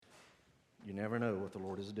You never know what the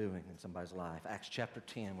Lord is doing in somebody's life. Acts chapter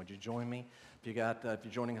 10. Would you join me? If you're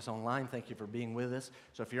joining us online, thank you for being with us.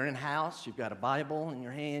 So if you're in house, you've got a Bible in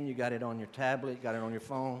your hand, you got it on your tablet, you got it on your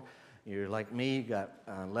phone. You're like me, you got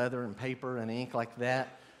leather and paper and ink like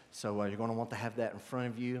that. So you're going to want to have that in front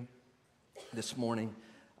of you this morning.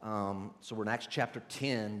 So we're in Acts chapter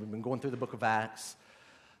 10. We've been going through the book of Acts.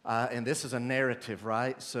 And this is a narrative,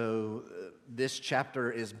 right? So this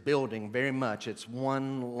chapter is building very much. It's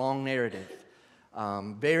one long narrative.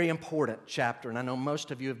 Very important chapter. And I know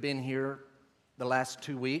most of you have been here the last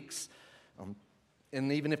 2 weeks.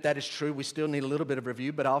 And even if that is true, we still need a little bit of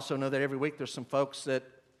review. But I also know that every week there's some folks that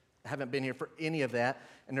haven't been here for any of that.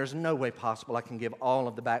 And there's no way possible I can give all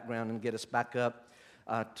of the background and get us back up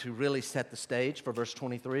to really set the stage for verse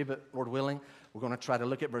 23. But Lord willing, we're going to try to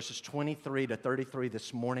look at verses 23 to 33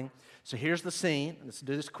 this morning. So here's the scene. Let's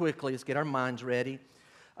do this quickly. Let's get our minds ready.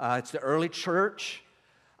 It's the early church,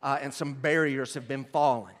 and some barriers have been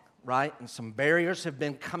falling, right? And some barriers have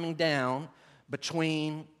been coming down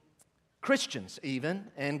between Christians even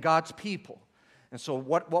and God's people. And so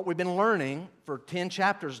what we've been learning for 10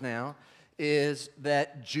 chapters now is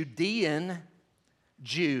that Judean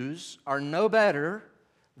Jews are no better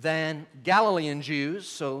than Galilean Jews,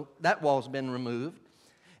 so that wall's been removed.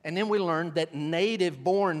 And then we learned that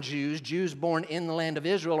native-born Jews, Jews born in the land of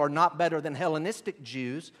Israel, are not better than Hellenistic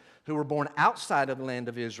Jews who were born outside of the land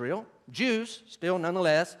of Israel. Jews, still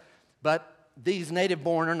nonetheless, but these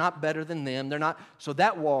native-born are not better than them. They're not. So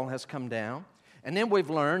that wall has come down. And then we've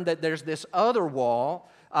learned that there's this other wall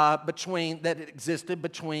that existed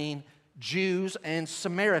between Jews and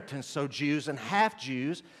Samaritans, so Jews and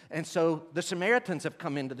half-Jews. And so the Samaritans have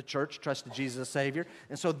come into the church, trusted Jesus as Savior,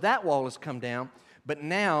 and so that wall has come down. But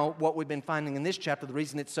now, what we've been finding in this chapter, the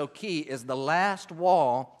reason it's so key, is the last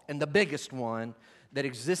wall and the biggest one that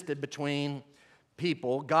existed between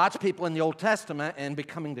people, God's people in the Old Testament, and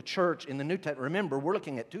becoming the church in the New Testament. Remember, we're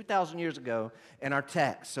looking at 2,000 years ago in our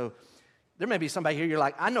text. So there may be somebody here, you're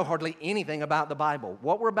like, I know hardly anything about the Bible.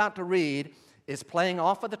 What we're about to read is playing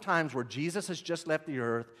off of the times where Jesus has just left the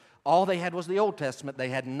earth. All they had was the Old Testament. They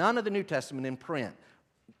had none of the New Testament in print.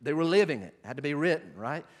 They were living it. It had to be written,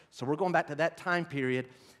 right? So we're going back to that time period.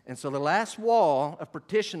 And so the last wall of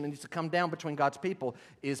partition that needs to come down between God's people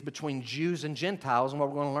is between Jews and Gentiles. And what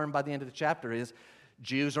we're going to learn by the end of the chapter is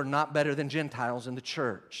Jews are not better than Gentiles in the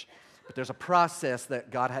church. But there's a process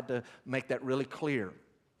that God had to make that really clear.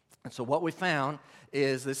 And so what we found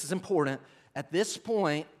is, this is important, at this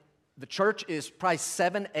point, the church is probably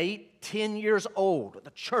 7, 8, 10 years old.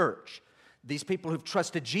 The church, these people who've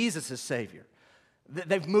trusted Jesus as Savior,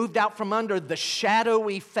 they've moved out from under the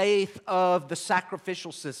shadowy faith of the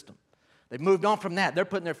sacrificial system. They've moved on from that. They're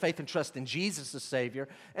putting their faith and trust in Jesus as Savior,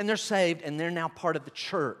 and they're saved, and they're now part of the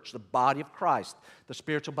church, the body of Christ, the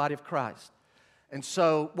spiritual body of Christ. And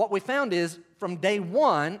so what we found is, from day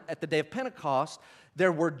one, at the day of Pentecost,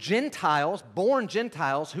 there were Gentiles, born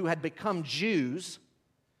Gentiles, who had become Jews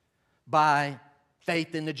by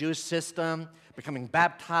faith in the Jewish system, becoming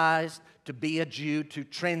baptized to be a Jew, to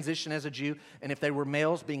transition as a Jew, and if they were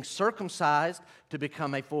males, being circumcised to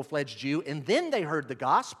become a full-fledged Jew. And then they heard the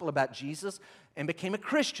gospel about Jesus and became a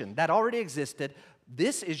Christian. That already existed.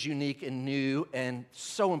 This is unique and new and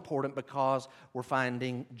so important because we're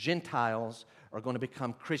finding Gentiles are going to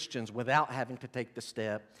become Christians without having to take the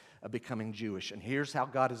step of becoming Jewish. And here's how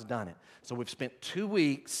God has done it. So we've spent 2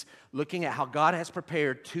 weeks looking at how God has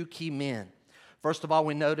prepared two key men. First of all,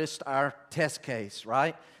 we noticed our test case,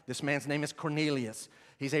 right? This man's name is Cornelius.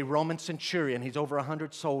 He's a Roman centurion. He's over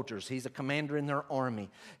 100 soldiers. He's a commander in their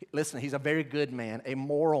army. Listen, he's a very good man, a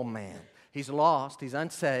moral man. He's lost. He's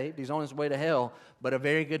unsaved. He's on his way to hell, but a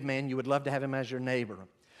very good man. You would love to have him as your neighbor.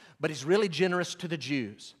 But he's really generous to the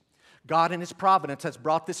Jews. God in His providence has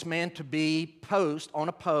brought this man to be on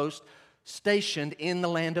a post stationed in the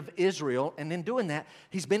land of Israel. And in doing that,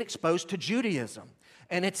 he's been exposed to Judaism.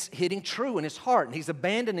 And it's hitting true in his heart. And he's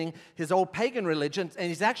abandoning his old pagan religion. And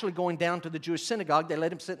he's actually going down to the Jewish synagogue. They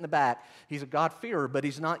let him sit in the back. He's a God-fearer, but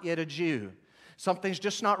he's not yet a Jew. Something's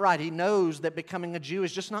just not right. He knows that becoming a Jew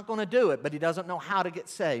is just not going to do it, but he doesn't know how to get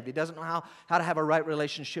saved. He doesn't know how to have a right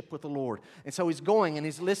relationship with the Lord. And so he's going and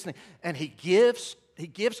he's listening. And he gives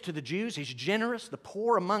to the Jews. He's generous, the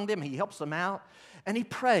poor among them. He helps them out. And he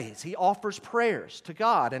prays. He offers prayers to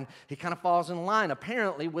God. And he kind of falls in line,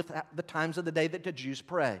 apparently, with the times of the day that the Jews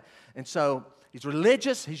pray. And so he's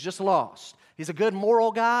religious. He's just lost. He's a good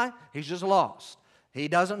moral guy. He's just lost. He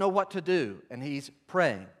doesn't know what to do. And he's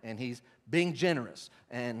praying. And he's being generous.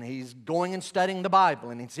 And he's going and studying the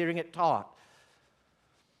Bible. And he's hearing it taught.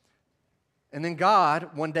 And then God,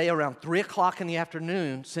 one day around 3 o'clock in the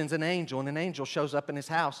afternoon, sends an angel, and an angel shows up in his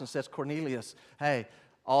house and says, Cornelius, hey,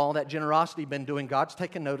 all that generosity you've been doing, God's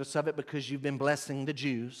taken notice of it because you've been blessing the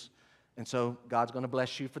Jews. And so God's going to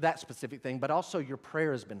bless you for that specific thing, but also your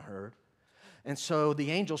prayer has been heard. And so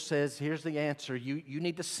the angel says, here's the answer. You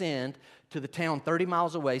need to send to the town 30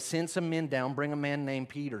 miles away, send some men down, bring a man named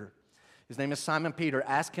Peter. His name is Simon Peter.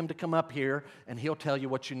 Ask him to come up here, and he'll tell you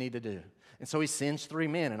what you need to do. And so he sends 3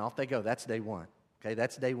 men, and off they go. That's day 1. Okay,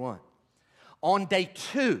 that's day 1. On day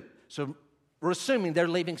 2, so we're assuming they're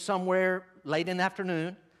leaving somewhere late in the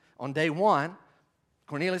afternoon. On day 1,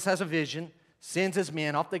 Cornelius has a vision, sends his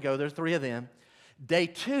men, off they go. There's 3 of them. Day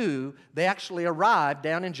 2, they actually arrive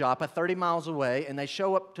down in Joppa, 30 miles away, and they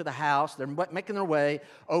show up to the house. They're making their way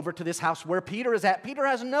over to this house where Peter is at. Peter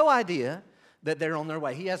has no idea that they're on their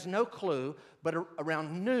way. He has no clue, but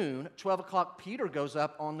around noon, 12 o'clock, Peter goes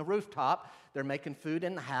up on the rooftop. They're making food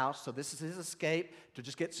in the house, so this is his escape to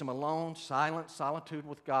just get some alone, silent solitude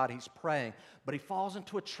with God. He's praying, but he falls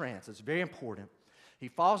into a trance. It's very important. He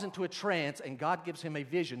falls into a trance, and God gives him a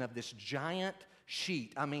vision of this giant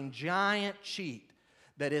sheet. Giant sheet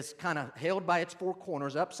that is kind of held by its 4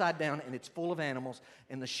 corners upside down, and it's full of animals.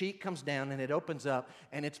 And the sheet comes down, and it opens up,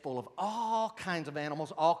 and it's full of all kinds of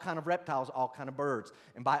animals, all kinds of reptiles, all kinds of birds.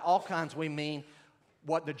 And by all kinds, we mean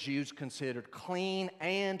what the Jews considered clean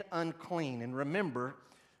and unclean. And remember,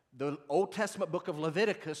 the Old Testament book of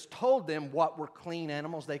Leviticus told them what were clean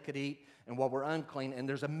animals they could eat and what were unclean. And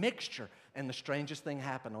there's a mixture, and the strangest thing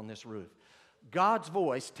happened on this roof. God's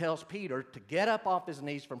voice tells Peter to get up off his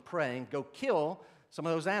knees from praying, go kill some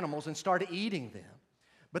of those animals and start eating them.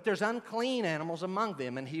 But there's unclean animals among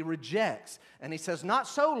them, and he rejects. And he says, not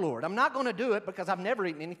so, Lord. I'm not going to do it because I've never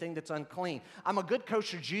eaten anything that's unclean. I'm a good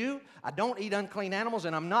kosher Jew. I don't eat unclean animals,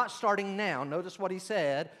 and I'm not starting now. Notice what he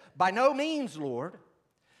said. By no means, Lord.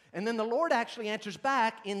 And then the Lord actually answers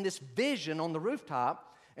back in this vision on the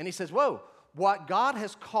rooftop, and he says, whoa, what God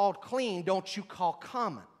has called clean, don't you call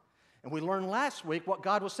common. And we learned last week what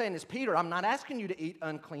God was saying is, Peter, I'm not asking you to eat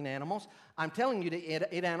unclean animals. I'm telling you to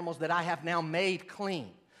eat animals that I have now made clean.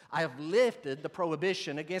 I have lifted the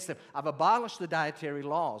prohibition against them. I've abolished the dietary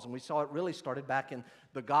laws. And we saw it really started back in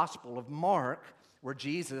the Gospel of Mark, where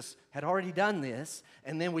Jesus had already done this.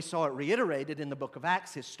 And then we saw it reiterated in the book of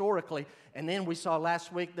Acts historically. And then we saw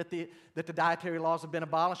last week that the dietary laws have been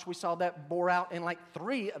abolished. We saw that bore out in like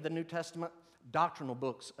 3 of the New Testament doctrinal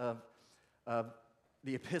books of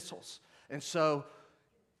the epistles. And so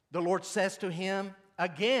the Lord says to him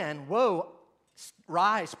again, whoa,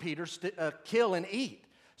 rise, Peter, kill and eat.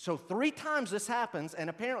 So 3 times this happens, and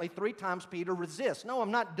apparently 3 times Peter resists. No, I'm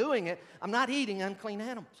not doing it. I'm not eating unclean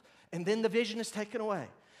animals. And then the vision is taken away.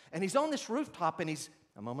 And he's on this rooftop, and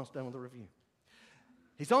I'm almost done with the review.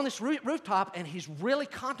 He's on this rooftop, and he's really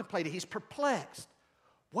contemplating. He's perplexed.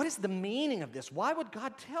 What is the meaning of this? Why would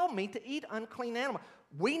God tell me to eat unclean animals?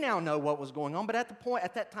 We now know what was going on, but at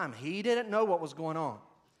that time, he didn't know what was going on.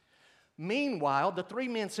 Meanwhile, the 3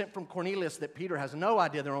 men sent from Cornelius that Peter has no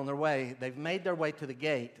idea they're on their way, they've made their way to the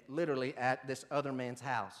gate, literally at this other man's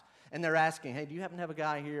house. And they're asking, hey, do you happen to have a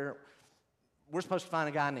guy here? We're supposed to find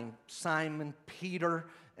a guy named Simon Peter,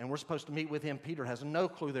 and we're supposed to meet with him. Peter has no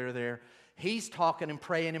clue they're there. He's talking and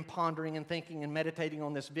praying and pondering and thinking and meditating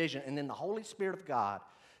on this vision. And then the Holy Spirit of God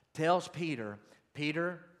tells Peter,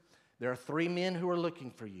 Peter, there are 3 men who are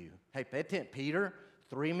looking for you. Hey, pay attention. Peter,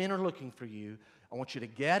 3 men are looking for you. I want you to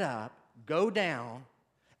get up, go down,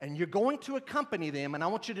 and you're going to accompany them, and I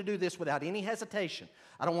want you to do this without any hesitation.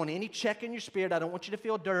 I don't want any check in your spirit. I don't want you to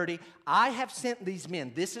feel dirty. I have sent these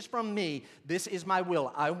men. This is from me. This is my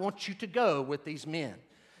will. I want you to go with these men.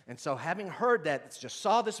 And so having heard that, just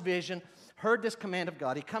saw this vision, heard this command of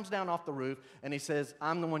God, he comes down off the roof, and he says,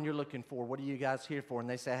 I'm the one you're looking for. What are you guys here for? And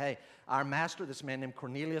they say, hey, our master, this man named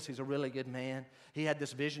Cornelius, he's a really good man. He had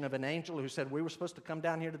this vision of an angel who said, we were supposed to come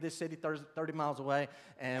down here to this city 30 miles away,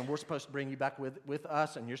 and we're supposed to bring you back with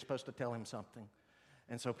us, and you're supposed to tell him something.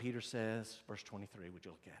 And so Peter says, verse 23, would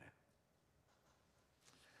you look at it?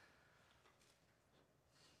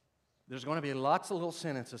 There's going to be lots of little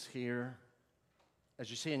sentences here. As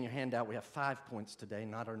you see in your handout, we have 5 points today,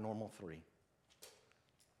 not our normal 3.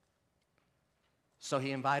 So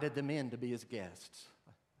he invited them in to be his guests.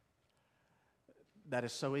 That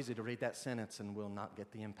is so easy to read that sentence and we'll not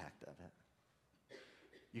get the impact of it.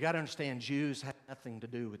 You got to understand, Jews have nothing to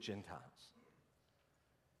do with Gentiles.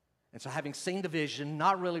 And so having seen the vision,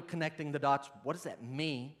 not really connecting the dots, what does that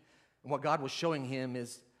mean? And what God was showing him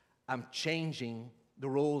is, I'm changing the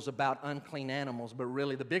rules about unclean animals, but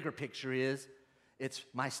really the bigger picture is, it's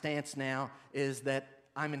my stance now is that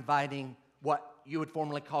I'm inviting what you would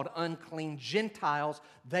formerly called unclean Gentiles,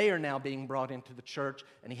 they are now being brought into the church.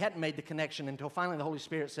 And he hadn't made the connection until finally the Holy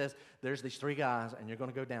Spirit says, there's these 3 guys, and you're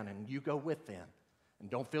going to go down, and you go with them. And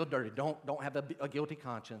don't feel dirty. Don't have a guilty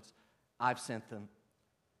conscience. I've sent them.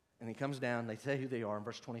 And he comes down, they say who they are in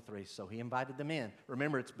verse 23. So he invited them in.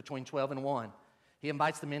 Remember, it's between 12 and 1. He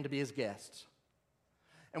invites them in to be his guests.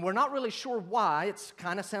 And we're not really sure why. It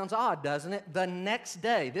kind of sounds odd, doesn't it? The next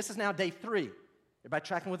day, this is now day 3. Everybody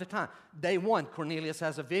tracking with the time. Day 1, Cornelius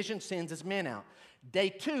has a vision, sends his men out. Day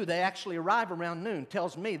 2, they actually arrive around noon.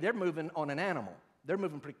 Tells me they're moving on an animal. They're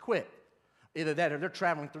moving pretty quick. Either that or they're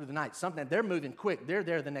traveling through the night. Something. They're moving quick. They're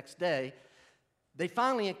there the next day. They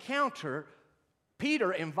finally encounter.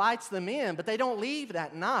 Peter invites them in, but they don't leave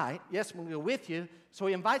that night. Yes, we'll go with you. So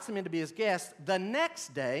he invites them in to be his guests. The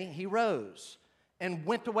next day, he rose and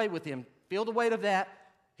went away with him. Feel the weight of that.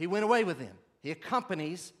 He went away with him. He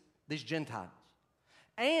accompanies these Gentiles.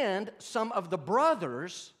 And some of the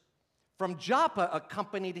brothers from Joppa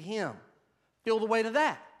accompanied him. Feel the weight of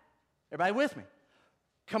that. Everybody with me?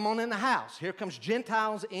 Come on in the house. Here comes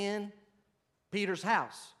Gentiles in Peter's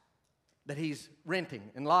house that he's renting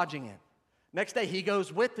and lodging in. Next day, he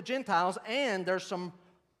goes with the Gentiles, and there's some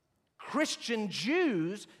Christian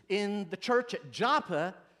Jews in the church at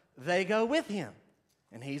Joppa. They go with him,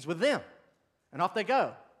 and he's with them. And off they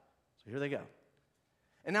go. So here they go.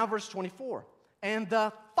 And now verse 24. And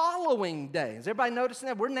the following day, is everybody noticing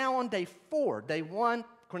that? We're now on day 4. Day 1,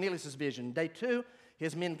 Cornelius' vision. Day 2,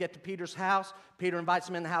 his men get to Peter's house. Peter invites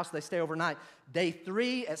them in the house. They stay overnight. Day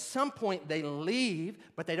 3, at some point, they leave,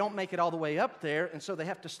 but they don't make it all the way up there, and so they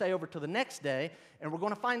have to stay over till the next day. And we're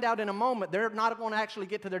going to find out in a moment, they're not going to actually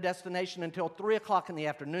get to their destination until 3 o'clock in the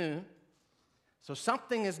afternoon. So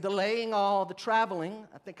something is delaying all the traveling.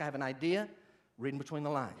 I think I have an idea. Reading between the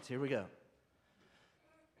lines. Here we go.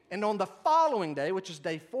 And on the following day, which is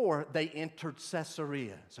day 4, they entered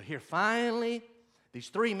Caesarea. So here finally, these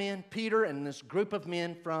 3 men, Peter and this group of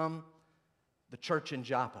men from the church in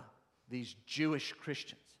Joppa, these Jewish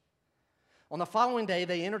Christians. On the following day,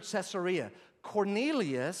 they entered Caesarea.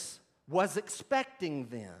 Cornelius was expecting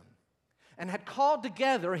them and had called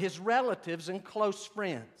together his relatives and close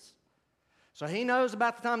friends. So he knows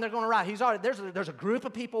about the time they're going to arrive. There's a group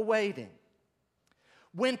of people waiting.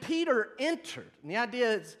 When Peter entered, and the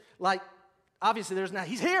idea is like, obviously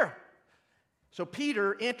he's here. So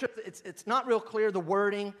Peter entered, it's not real clear the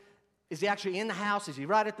wording. Is he actually in the house? Is he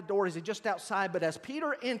right at the door? Is he just outside? But as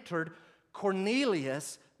Peter entered,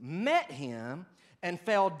 Cornelius met him and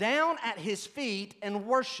fell down at his feet and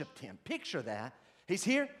worshiped him. Picture that. He's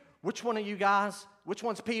here. Which one of you guys? Which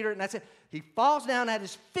one's Peter? And that's it. He falls down at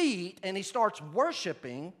his feet and he starts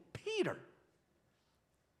worshiping Peter.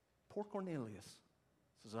 Poor Cornelius.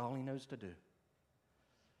 This is all he knows to do.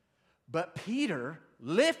 But Peter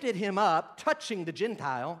lifted him up, touching the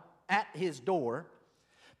Gentile at his door.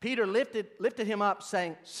 Peter lifted him up,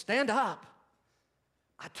 saying, "Stand up.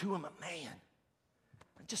 I too am a man.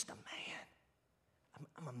 I'm just a man.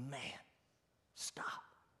 I'm a man. Stop."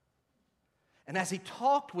 And as he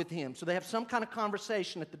talked with him, so they have some kind of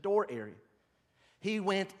conversation at the door area, he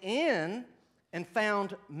went in and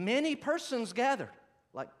found many persons gathered.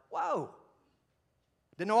 Like, whoa.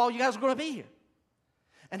 Didn't know all you guys were going to be here.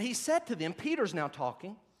 And he said to them, Peter's now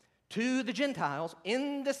talking to the Gentiles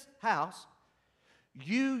in this house,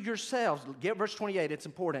 "You yourselves," get verse 28, it's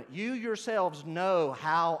important. "You yourselves know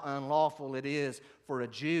how unlawful it is for a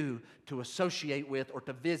Jew to associate with or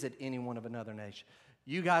to visit anyone of another nation."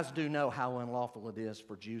 You guys do know how unlawful it is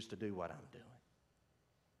for Jews to do what I'm doing.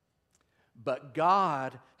 "But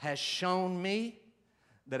God has shown me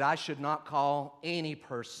that I should not call any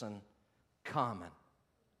person common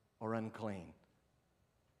or unclean."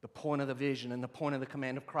 The point of the vision and the point of the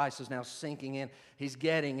command of Christ is now sinking in. He's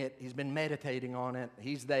getting it. He's been meditating on it.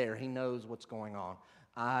 He's there. He knows what's going on.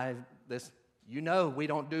 We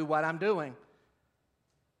don't do what I'm doing.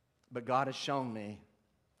 But God has shown me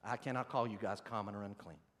I cannot call you guys common or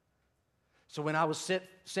unclean. So when I was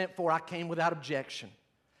sent for, I came without objection.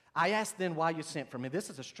 I asked then why you sent for me.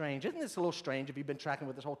 Isn't this a little strange if you've been tracking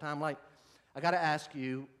with this whole time? Like, I got to ask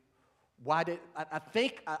you, I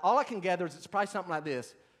think all I can gather is it's probably something like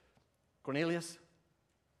this. Cornelius,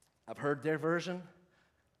 I've heard their version.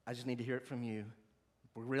 I just need to hear it from you.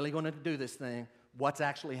 We're really going to do this thing. What's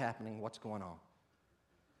actually happening? What's going on?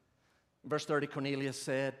 Verse 30, Cornelius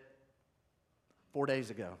said, 4 days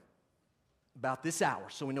ago, about this hour,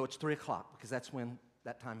 so we know it's 3 o'clock because that's when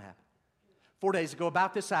that time happened. 4 days ago,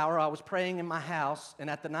 about this hour, I was praying in my house, and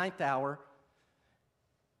at the ninth hour,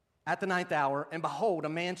 and behold, a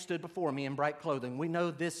man stood before me in bright clothing. We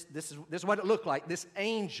know this is what it looked like. This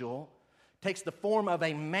angel takes the form of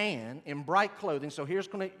a man in bright clothing. So you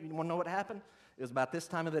want to know what happened? It was about this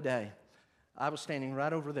time of the day. I was standing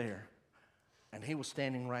right over there, and he was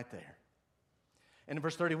standing right there. And in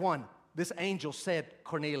verse 31, this angel said,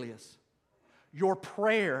 Cornelius, your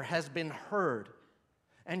prayer has been heard,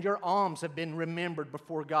 and your alms have been remembered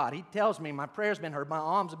before God. He tells me my prayer's been heard, my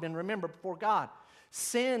alms have been remembered before God.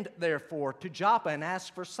 Send, therefore, to Joppa and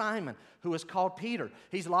ask for Simon, who is called Peter.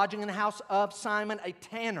 He's lodging in the house of Simon, a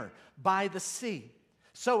tanner, by the sea.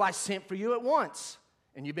 So I sent for you at once,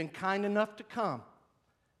 and you've been kind enough to come.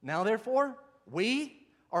 Now, therefore, we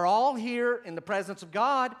are all here in the presence of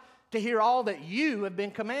God to hear all that you have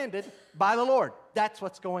been commanded by the Lord. That's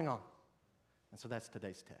what's going on. And so that's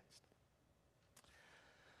today's text.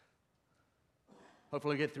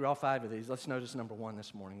 Hopefully we get through all 5 of these. Let's notice number 1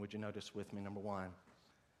 this morning. Would you notice with me number 1?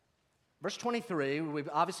 Verse 23, we're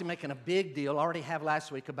obviously making a big deal, already have last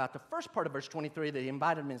week, about the first part of verse 23 that he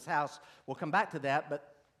invited him in his house. We'll come back to that,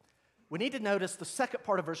 but we need to notice the second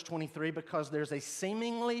part of verse 23 because there's a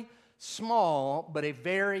seemingly small but a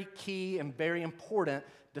very key and very important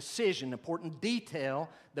decision, important detail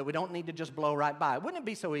that we don't need to just blow right by. Wouldn't it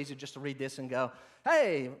be so easy just to read this and go,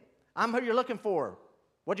 hey, I'm who you're looking for.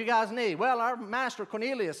 What do you guys need? Well, our master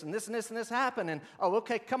Cornelius and this and this and this happened. And, oh,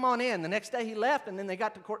 okay, come on in. The next day he left, and then they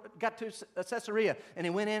got to Caesarea, and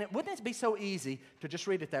he went in. Wouldn't it be so easy to just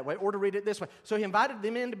read it that way or to read it this way? So he invited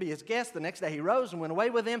them in to be his guests. The next day he rose and went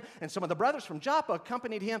away with them, and some of the brothers from Joppa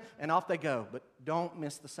accompanied him, and off they go. But don't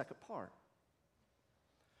miss the second part.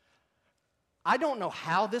 I don't know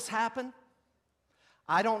how this happened.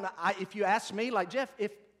 I don't know. If you ask me, like, Jeff,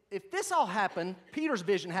 if this all happened, Peter's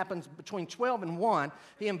vision happens between 12 and 1,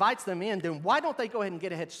 he invites them in, then why don't they go ahead and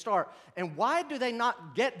get a head start? And why do they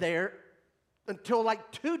not get there until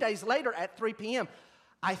like 2 days later at 3 p.m.?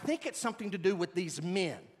 I think it's something to do with these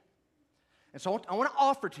men. And so I want to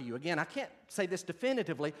offer to you, again, I can't say this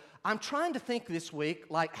definitively, I'm trying to think this week,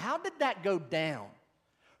 like, how did that go down?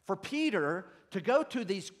 For Peter to go to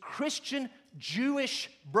these Christian Jewish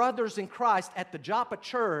brothers in Christ at the Joppa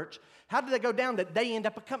church, how did they go down that they end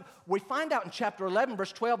up becoming? We find out in chapter 11,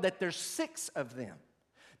 verse 12, that there's 6 of them.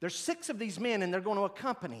 There's 6 of these men, and they're going to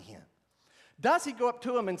accompany him. Does he go up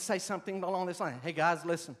to them and say something along this line? Hey, guys,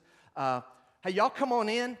 listen. Hey, y'all come on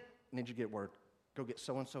in. I need you to get word. Go get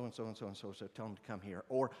so-and-so and so-and-so and so-and-so. Tell them to come here.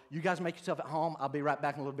 Or you guys make yourself at home. I'll be right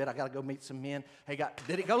back in a little bit. I got to go meet some men. Hey, guys,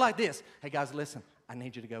 did it go like this? Hey, guys, listen. I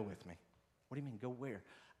need you to go with me. What do you mean, go where?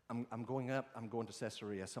 I'm going up. I'm going to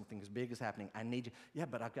Caesarea. Something as big is happening. I need you. Yeah,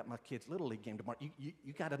 but I've got my kids' Little League game tomorrow. You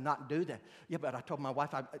got to not do that. Yeah, but I told my wife,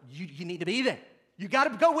 you need to be there. You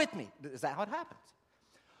got to go with me. Is that how it happens?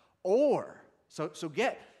 Or,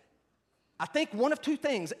 I think one of 2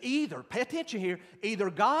 things. Either, pay attention here, either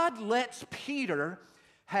God lets Peter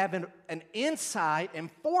have an insight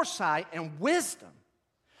and foresight and wisdom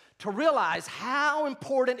to realize how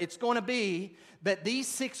important it's going to be that these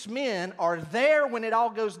 6 men are there when it all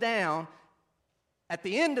goes down at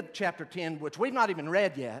the end of chapter 10, which we've not even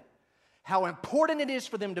read yet, how important it is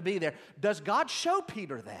for them to be there. Does God show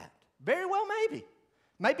Peter that? Very well, maybe.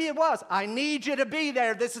 Maybe it was. I need you to be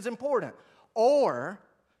there. This is important. Or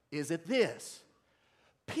is it this?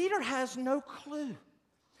 Peter has no clue.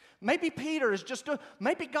 Maybe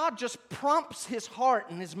maybe God just prompts his heart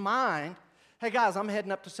and his mind. Hey, guys, I'm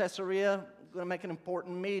heading up to Caesarea. I'm going to make an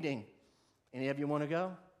important meeting. Any of you want to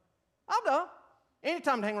go? I'll go.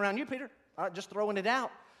 Anytime to hang around you, Peter. All right, just throwing it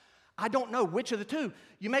out. I don't know which of the 2.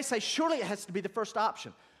 You may say, surely it has to be the first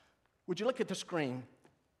option. Would you look at the screen?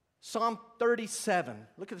 Psalm 37.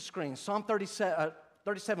 Look at the screen. Psalm 37.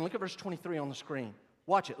 Look at verse 23 on the screen.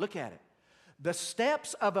 Watch it. Look at it. The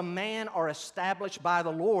steps of a man are established by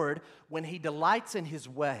the Lord when he delights in his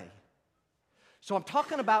way. So I'm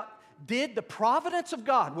talking about, did the providence of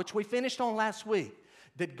God, which we finished on last week,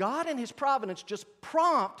 did God in his providence just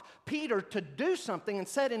prompt Peter to do something and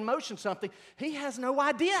set in motion something? He has no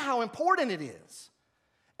idea how important it is.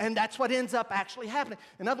 And that's what ends up actually happening.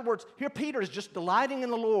 In other words, here Peter is just delighting in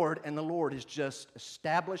the Lord, and the Lord is just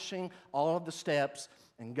establishing all of the steps,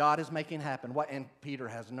 and God is making it happen. And Peter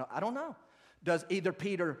has I don't know. Does either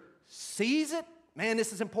Peter sees it, man,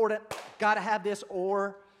 this is important, got to have this,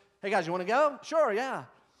 or, hey guys, you want to go? Sure, yeah.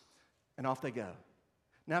 And off they go.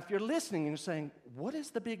 Now, if you're listening and you're saying, what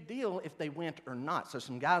is the big deal if they went or not? So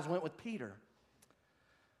some guys went with Peter.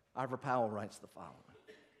 Ivor Powell writes the following.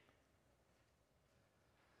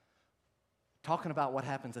 Talking about what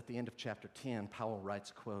happens at the end of chapter 10, Powell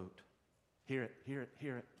writes, quote, hear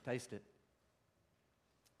it, taste it.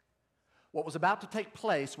 What was about to take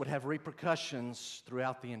place would have repercussions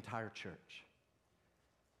throughout the entire church.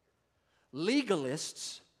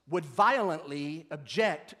 Legalists would violently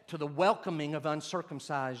object to the welcoming of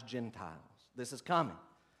uncircumcised Gentiles. This is coming.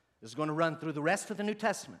 This is going to run through the rest of the New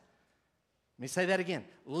Testament. Let me say that again.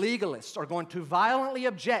 Legalists are going to violently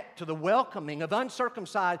object to the welcoming of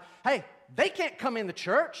uncircumcised. Hey, they can't come in the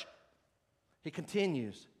church. He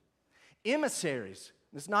continues. Emissaries,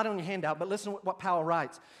 this is not on your handout, but listen to what Powell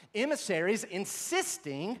writes. Emissaries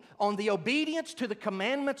insisting on the obedience to the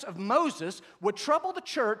commandments of Moses would trouble the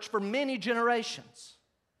church for many generations.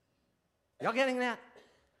 Y'all getting that?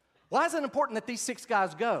 Why is it important that these 6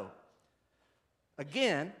 guys go?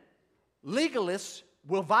 Again, legalists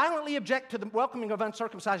will violently object to the welcoming of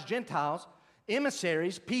uncircumcised Gentiles,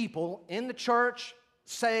 emissaries, people in the church,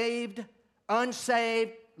 saved,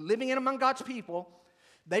 unsaved, living in among God's people.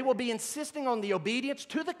 They will be insisting on the obedience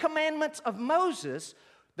to the commandments of Moses.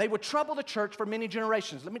 They would trouble the church for many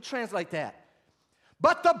generations. Let me translate that.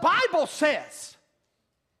 But the Bible says,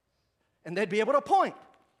 and they'd be able to point.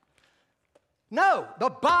 No, the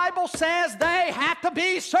Bible says they have to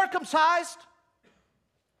be circumcised.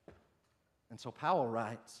 And so Powell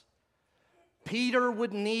writes, Peter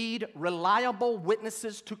would need reliable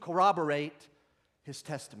witnesses to corroborate his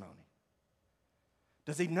testimony.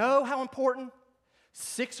 Does he know how important?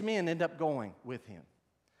 6 men end up going with him.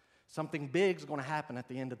 Something big is going to happen at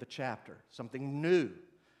the end of the chapter, something new.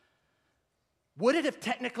 Would it have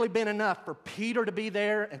technically been enough for Peter to be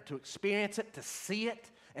there and to experience it, to see it,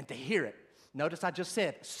 and to hear it? Notice I just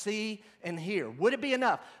said, see and hear. Would it be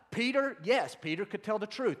enough? Peter, yes, Peter could tell the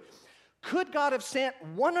truth. Could God have sent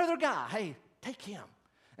one other guy? Hey, take him.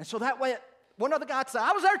 And so that way, one other guy would say,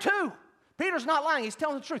 I was there too. Peter's not lying. He's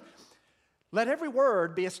telling the truth. Let every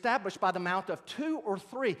word be established by the mouth of 2 or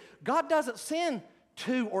 3. God doesn't send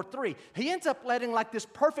 2 or 3. He ends up letting like this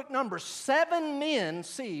perfect number, 7 men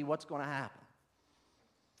see what's going to happen.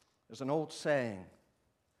 There's an old saying.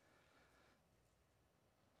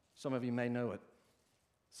 Some of you may know it. It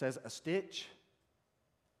says, a stitch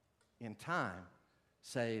in time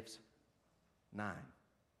saves 9.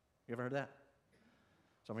 You ever heard that?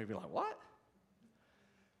 Some of you are like, what?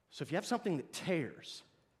 So if you have something that tears,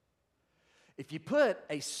 if you put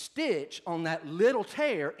a stitch on that little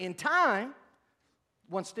tear in time,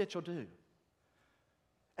 1 stitch will do.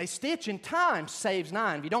 A stitch in time saves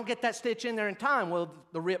 9. If you don't get that stitch in there in time, well,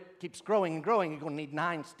 the rip keeps growing and growing. You're going to need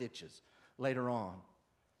 9 stitches later on.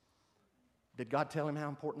 Did God tell him how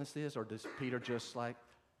important this is? Or does Peter just like,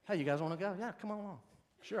 hey, you guys want to go? Yeah, come on.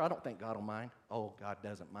 Sure, I don't think God will mind. Oh, God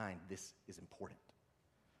doesn't mind. This is important.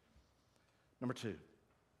 Number 2.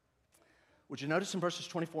 Would you notice in verses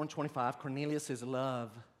 24 and 25, Cornelius'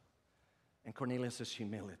 love and Cornelius'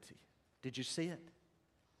 humility? Did you see it?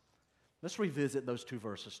 Let's revisit those 2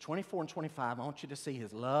 verses. 24 and 25, I want you to see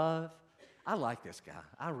his love. I like this guy.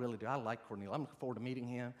 I really do. I like Cornelius. I'm looking forward to meeting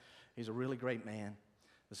him. He's a really great man.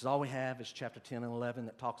 This is all we have is chapter 10 and 11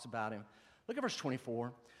 that talks about him. Look at verse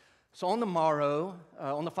 24. So on the morrow,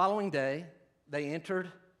 on the following day, they entered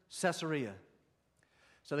Caesarea.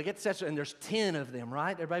 So they get to Caesarea, and there's 10 of them,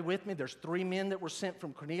 right? Everybody with me? There's 3 men that were sent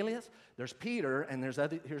from Cornelius. There's Peter, and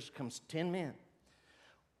here comes 10 men.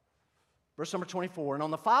 Verse number 24, and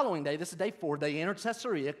on the following day, this is day 4, they entered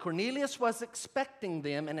Caesarea. Cornelius was expecting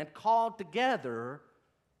them and had called together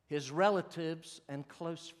his relatives and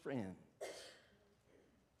close friends.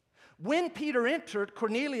 When Peter entered,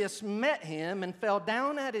 Cornelius met him and fell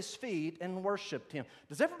down at his feet and worshiped him.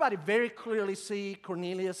 Does everybody very clearly see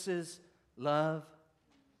Cornelius' love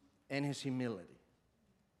and his humility?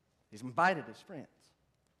 He's invited his friends.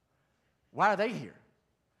 Why are they here?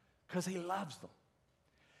 Because he loves them.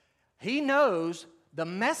 He knows the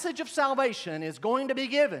message of salvation is going to be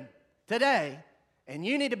given today, and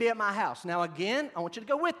you need to be at my house. Now again, I want you to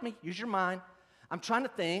go with me. Use your mind. I'm trying to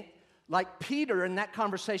think, like Peter in that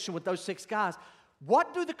conversation with those 6 guys,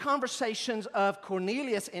 what do the conversations of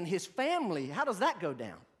Cornelius and his family, how does that go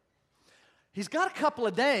down? He's got a couple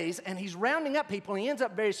of days, and he's rounding up people, and he ends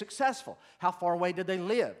up very successful. How far away did they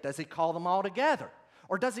live? Does he call them all together?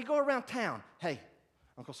 Or does he go around town? Hey,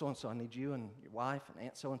 Uncle so-and-so, I need you and your wife and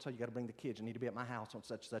Aunt so-and-so. You got to bring the kids. You need to be at my house on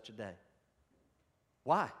such and such a day.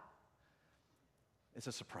 Why? It's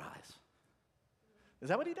a surprise. Is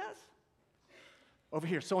that what he does? Over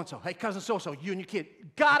here, so-and-so. Hey, cousin so-and-so, you and your kid,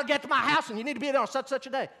 got to get to my house, and you need to be there on such and such a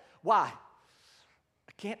day. Why?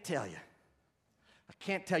 I can't tell you. I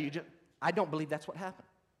can't tell you. I don't believe that's what happened.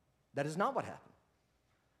 That is not what happened.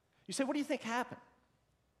 You say, what do you think happened?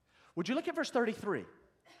 Would you look at verse 33?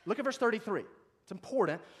 Look at verse 33. It's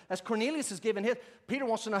important. As Cornelius is giving his, Peter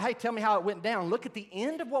wants to know, hey, tell me how it went down. Look at the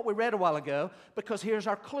end of what we read a while ago, because here's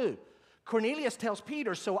our clue. Cornelius tells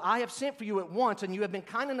Peter, so I have sent for you at once, and you have been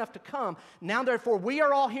kind enough to come. Now, therefore, we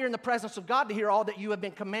are all here in the presence of God to hear all that you have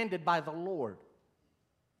been commanded by the Lord.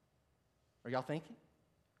 Are y'all thinking?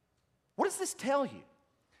 What does this tell you?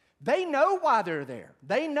 They know why they're there.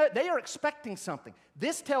 They are expecting something.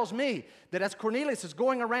 This tells me that as Cornelius is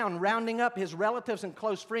going around rounding up his relatives and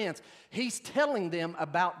close friends, he's telling them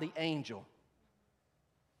about the angel.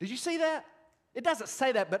 Did you see that? It doesn't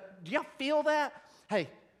say that, but do y'all feel that? Hey,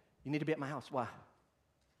 you need to be at my house. Why?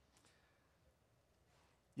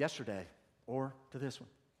 Yesterday, or to this one,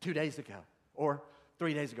 2 days ago, or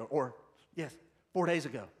 3 days ago, or, 4 days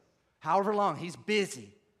ago. However long, he's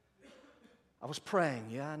busy. I was praying.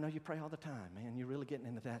 Yeah, I know you pray all the time, man. You're really getting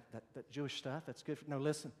into that Jewish stuff. That's good. No,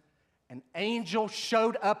 listen. An angel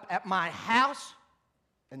showed up at my house,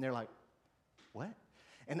 and they're like, what?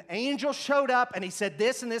 An angel showed up, and he said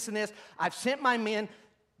this and this and this. I've sent my men.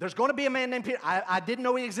 There's going to be a man named Peter. I didn't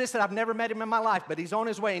know he existed. I've never met him in my life, but he's on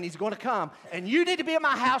his way, and he's going to come. And you need to be at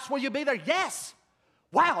my house. Will you be there? Yes.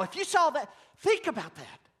 Wow, if you saw that, think about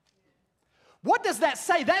that. What does that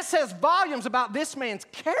say? That says volumes about this man's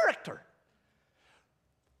character.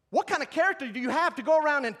 What kind of character do you have to go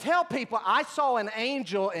around and tell people, I saw an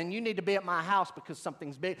angel and you need to be at my house because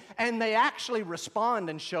something's big, and they actually respond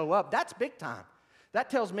and show up? That's big time. That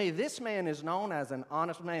tells me this man is known as an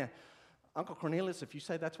honest man. Uncle Cornelius, if you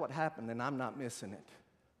say that's what happened, then I'm not missing it.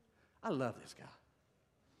 I love this guy.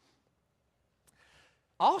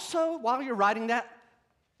 Also, while you're writing that,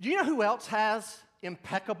 do you know who else has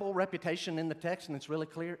impeccable reputation in the text, and it's really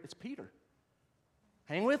clear? It's Peter.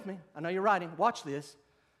 Hang with me. I know you're writing. Watch this.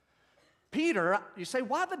 Peter, you say,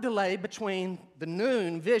 why the delay between the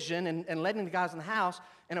noon vision and letting the guys in the house,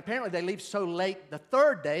 and apparently they leave so late the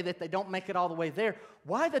third day that they don't make it all the way there?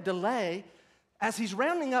 Why the delay? As he's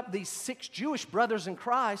rounding up these 6 Jewish brothers in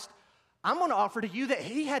Christ, I'm going to offer to you that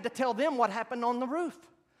he had to tell them what happened on the roof.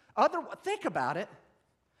 Think about it.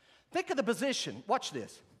 Think of the position. Watch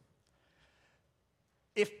this.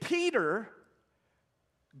 If Peter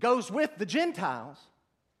goes with the Gentiles,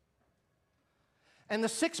 and the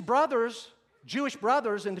 6 brothers, Jewish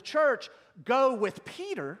brothers in the church, go with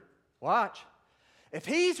Peter, watch. If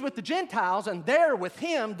he's with the Gentiles and they're with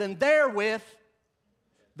him, then they're with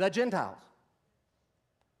the Gentiles.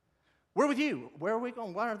 We're with you. Where are we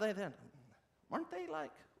going? Why are they then? Aren't they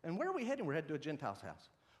like, and where are we heading? We're heading to a Gentile's house.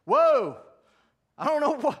 Whoa! I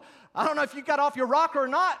don't know if you got off your rocker or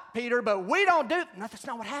not, Peter, but we don't do, no, that's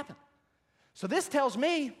not what happened. So this tells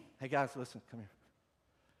me, hey guys, listen, come here.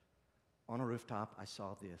 On a rooftop, I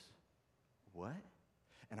saw this. What?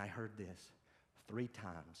 And I heard this 3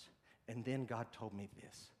 times. And then God told me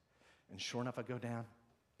this. And sure enough, I go down,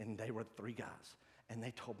 and they were 3 guys. And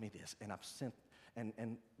they told me this. And I've sent,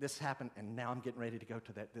 and this happened, and now I'm getting ready to go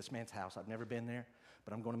to this man's house. I've never been there,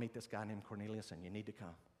 but I'm going to meet this guy named Cornelius, and you need to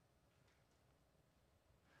come.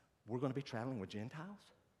 We're going to be traveling with Gentiles?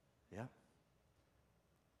 Yeah.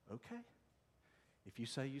 Okay. If you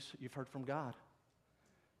say you've heard from God,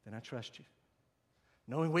 then I trust you.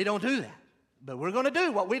 Knowing we don't do that, but we're going to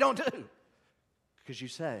do what we don't do because you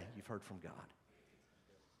say you've heard from God.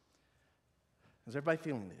 Is everybody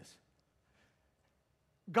feeling this?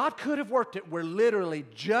 God could have worked it where literally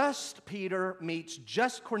just Peter meets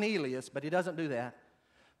just Cornelius, but he doesn't do that.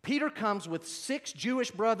 Peter comes with 6 Jewish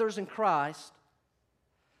brothers in Christ,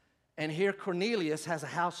 and here Cornelius has a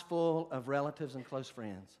house full of relatives and close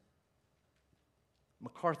friends.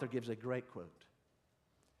 MacArthur gives a great quote.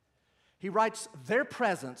 He writes, their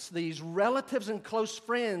presence, these relatives and close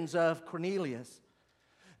friends of Cornelius,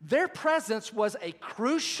 their presence was a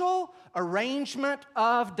crucial arrangement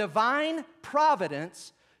of divine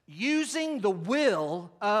providence using the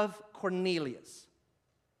will of Cornelius.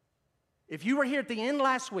 If you were here at the end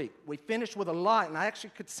last week, we finished with a lot, and I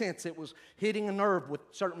actually could sense it was hitting a nerve with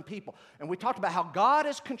certain people. And we talked about how God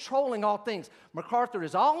is controlling all things. MacArthur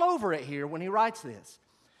is all over it here when he writes this.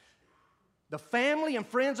 The family and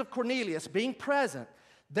friends of Cornelius being present,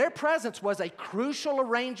 their presence was a crucial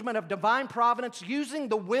arrangement of divine providence using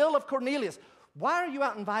the will of Cornelius. Why are you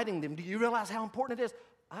out inviting them? Do you realize how important it is?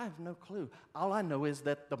 I have no clue. All I know is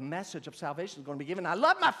that the message of salvation is going to be given. I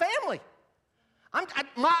love my family.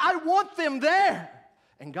 I want them there.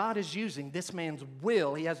 And God is using this man's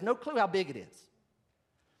will. He has no clue how big it is.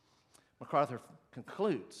 MacArthur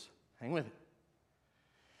concludes, hang with it.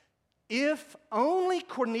 If only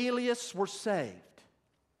Cornelius were saved,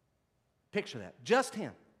 picture that, just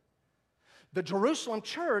him, the Jerusalem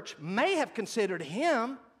church may have considered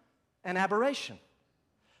him an aberration.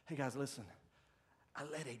 Hey guys, listen, I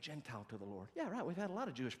led a Gentile to the Lord. Yeah, right, we've had a lot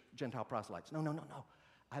of Jewish Gentile proselytes. No.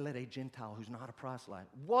 I led a Gentile who's not a proselyte.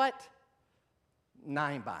 What? No,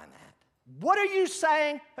 I ain't buying that. What are you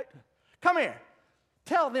saying? Hey, come here.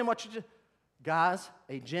 Tell them what you did. Guys,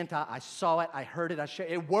 a Gentile, I saw it, I heard it, I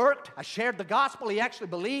shared it. It worked. I shared the gospel. He actually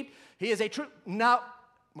believed. He is a true. No,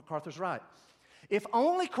 MacArthur's right. If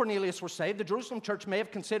only Cornelius were saved, the Jerusalem church may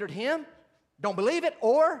have considered him, don't believe it,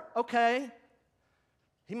 or, okay,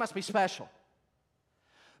 he must be special.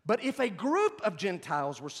 But if a group of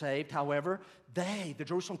Gentiles were saved, however, the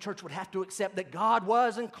Jerusalem church, would have to accept that God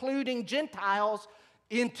was including Gentiles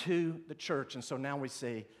into the church. And so now we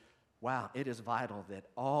see, wow, it is vital that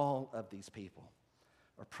all of these people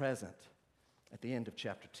are present at the end of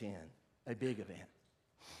chapter 10, a big event.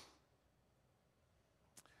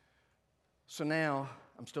 So now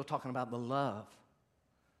I'm still talking about the love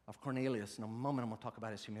of Cornelius. In a moment, I'm going to talk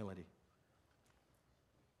about his humility.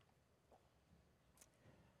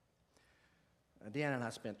 Deanna and I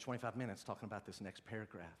spent 25 minutes talking about this next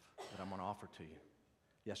paragraph that I'm going to offer to you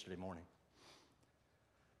yesterday morning.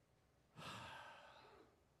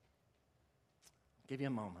 Give you a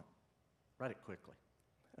moment. Write it quickly.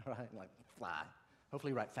 All right? Like fly.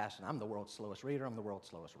 Hopefully write fast. I'm the world's slowest reader. I'm the world's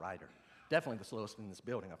slowest writer. Definitely the slowest in this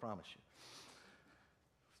building, I promise you.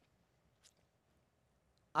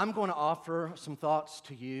 I'm going to offer some thoughts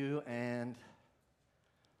to you, and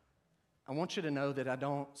I want you to know that I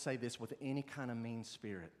don't say this with any kind of mean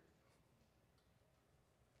spirit.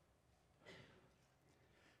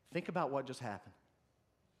 Think about what just happened.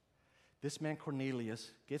 This man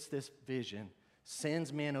Cornelius gets this vision,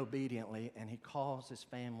 sends men obediently, and he calls his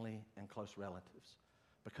family and close relatives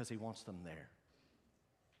because he wants them there.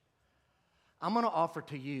 I'm going to offer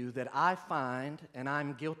to you that I find, and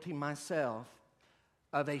I'm guilty myself,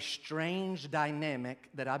 of a strange dynamic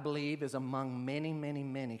that I believe is among many, many,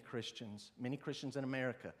 many Christians in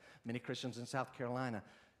America, many Christians in South Carolina,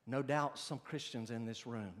 no doubt some Christians in this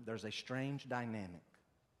room. There's a strange dynamic.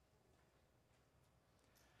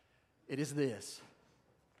 It is this.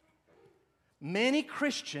 Many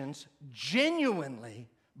Christians genuinely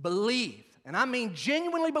believe, and I mean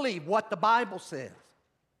genuinely believe, what the Bible says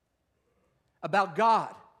about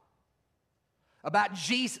God, about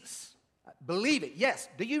Jesus. Believe it, yes.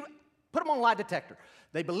 Do you put them on a lie detector?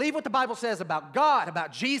 They believe what the Bible says about God,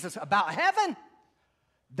 about Jesus, about heaven.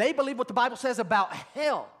 They believe what the Bible says about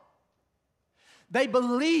hell. They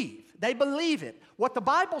believe it. What the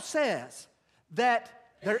Bible says, that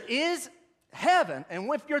there is heaven,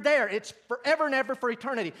 and if you're there, it's forever and ever for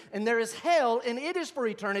eternity. And there is hell, and it is for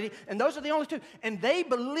eternity, and those are the only two. And they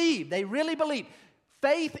believe, they really believe,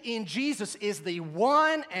 faith in Jesus is the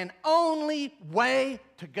one and only way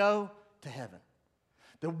to go to heaven.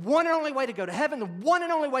 The one and only way to go to heaven, the one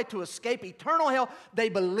and only way to escape eternal hell. They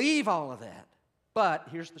believe all of that. But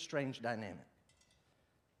here's the strange dynamic.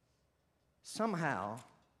 Somehow,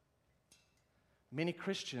 many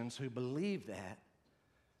Christians who believe that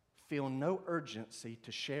feel no urgency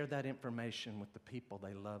to share that information with the people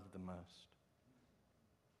they love the most.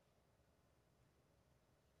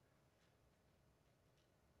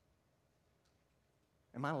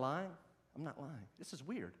 Am I lying? I'm not lying. This is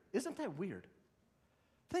weird. Isn't that weird?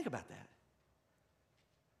 Think about that.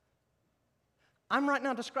 I'm right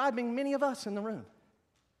now describing many of us in the room.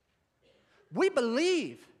 We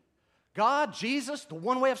believe God, Jesus, the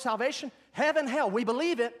one way of salvation, heaven, hell. We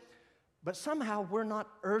believe it, but somehow we're not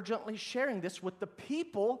urgently sharing this with the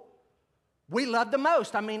people we love the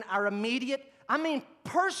most.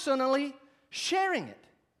 Personally sharing it.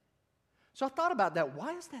 So I thought about that.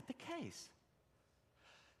 Why is that the case?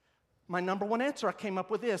 My number one answer I came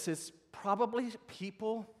up with this is probably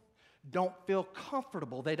people don't feel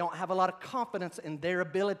comfortable. They don't have a lot of confidence in their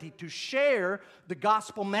ability to share the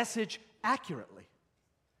gospel message accurately.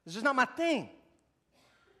 This is not my thing.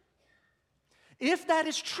 If that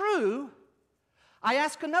is true, I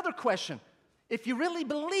ask another question. If you really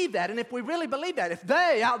believe that, and if we really believe that, if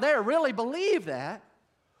they out there really believe that,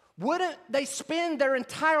 wouldn't they spend their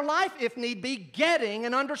entire life, if need be, getting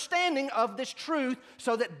an understanding of this truth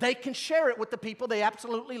so that they can share it with the people they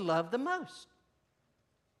absolutely love the most?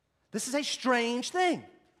 This is a strange thing.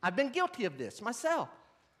 I've been guilty of this myself.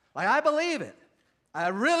 I believe it. I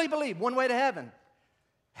really believe one way to heaven.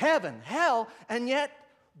 Heaven, hell, and yet,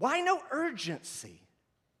 why no urgency?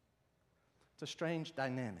 It's a strange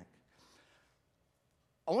dynamic.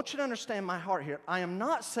 I want you to understand my heart here. I am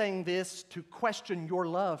not saying this to question your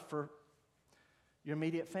love for your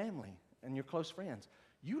immediate family and your close friends.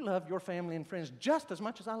 You love your family and friends just as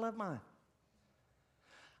much as I love mine.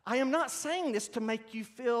 I am not saying this to make you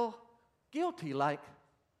feel guilty, like,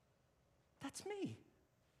 that's me.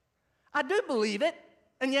 I do believe it,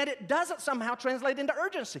 and yet it doesn't somehow translate into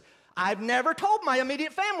urgency. I've never told my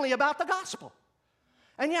immediate family about the gospel.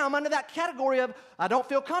 And yeah, I'm under that category of I don't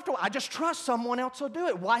feel comfortable. I just trust someone else will do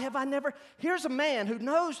it. Why have I never? Here's a man who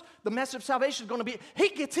knows the message of salvation is going to be, he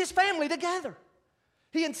gets his family together.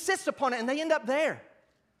 He insists upon it, and they end up there.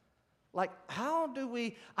 Like, how do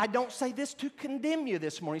we, I don't say this to condemn you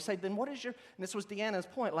this morning. You say, then what is your, and this was Deanna's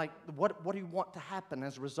point, like, what do you want to happen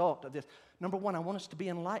as a result of this? Number one, I want us to be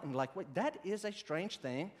enlightened. Like, wait, that is a strange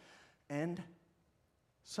thing. And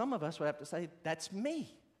some of us would have to say, that's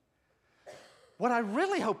me. What I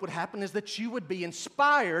really hope would happen is that you would be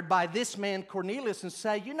inspired by this man Cornelius and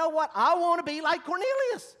say, you know what, I want to be like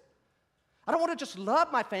Cornelius. I don't want to just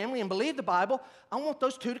love my family and believe the Bible. I want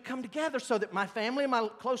those two to come together so that my family and my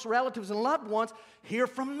close relatives and loved ones hear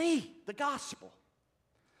from me, the gospel.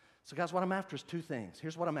 So guys, what I'm after is two things.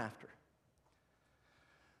 Here's what I'm after.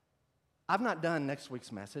 I've not done next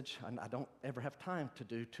week's message. I don't ever have time to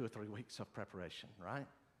do 2 or 3 weeks of preparation, right?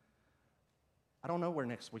 I don't know where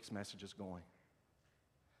next week's message is going.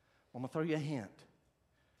 I'm going to throw you a hint.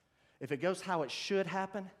 If it goes how it should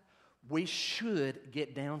happen, we should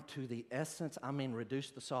get down to the essence,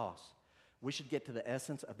 reduce the sauce. We should get to the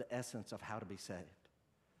essence of how to be saved.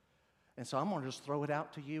 And so I'm going to just throw it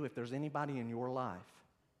out to you if there's anybody in your life,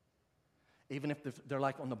 even if they're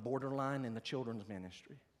like on the borderline in the children's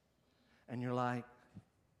ministry, and you're like,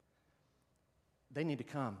 they need to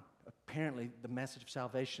come. Apparently, the message of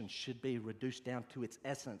salvation should be reduced down to its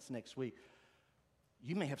essence next week.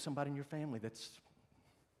 You may have somebody in your family that's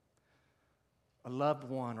a loved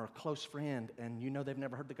one or a close friend, and you know they've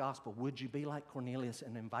never heard the gospel. Would you be like Cornelius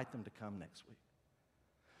and invite them to come next week?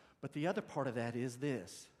 But the other part of that is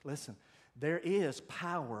this. Listen, there is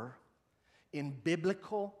power in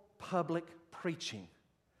biblical public preaching,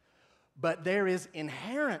 but there is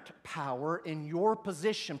inherent power in your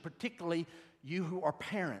position, particularly you who are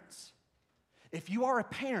parents. If you are a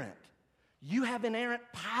parent, you have inherent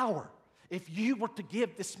power. If you were to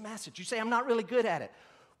give this message, you say, I'm not really good at it.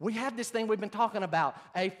 We have this thing we've been talking about,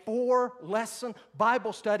 a 4-lesson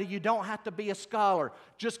Bible study. You don't have to be a scholar.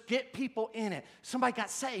 Just get people in it. Somebody got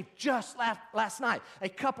saved just last night. A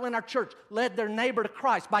couple in our church led their neighbor to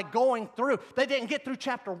Christ by going through. They didn't get through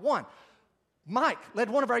chapter 1. Mike led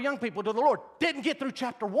one of our young people to the Lord. Didn't get through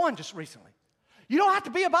chapter 1 just recently. You don't have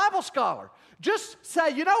to be a Bible scholar. Just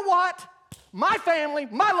say, you know what? My family,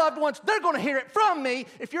 my loved ones, they're going to hear it from me.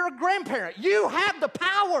 If you're a grandparent, you have the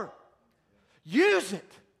power. Use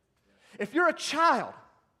it. If you're a child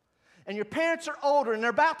and your parents are older and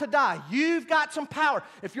they're about to die, you've got some power.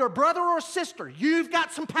 If you're a brother or a sister, you've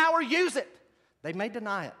got some power. Use it. They may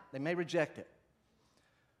deny it. They may reject it.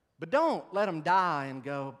 But don't let them die and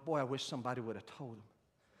go, boy, I wish somebody would have told them.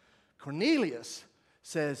 Cornelius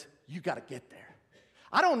says, you got to get there.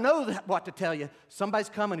 I don't know what to tell you. Somebody's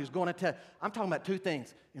coming who's going to tell. I'm talking about two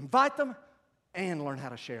things. Invite them and learn how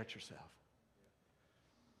to share it yourself.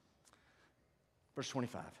 Verse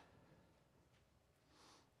 25.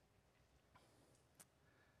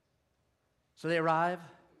 So they arrive.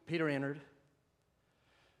 Peter entered.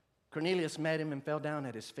 Cornelius met him and fell down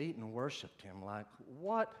at his feet and worshiped him like,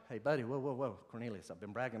 what? Hey, buddy, whoa. Cornelius, I've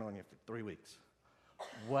been bragging on you for 3 weeks.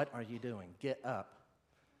 What are you doing? Get up.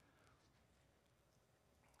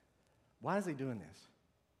 Why is he doing this?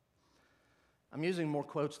 I'm using more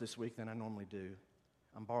quotes this week than I normally do.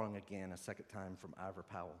 I'm borrowing again a second time from Ivor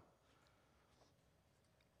Powell.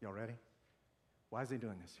 Y'all ready? Why is he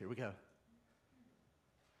doing this? Here we go.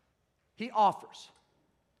 He offers,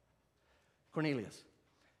 Cornelius,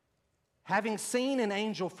 having seen an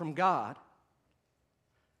angel from God,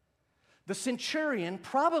 the centurion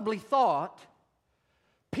probably thought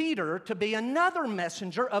Peter to be another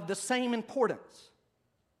messenger of the same importance.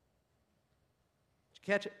 Did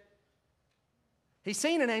you catch it? He's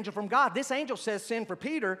seen an angel from God. This angel says, send for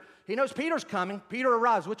Peter. He knows Peter's coming. Peter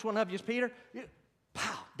arrives. Which one of you is Peter?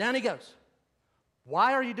 Pow, down he goes.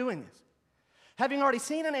 Why are you doing this? Having already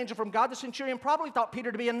seen an angel from God, the centurion probably thought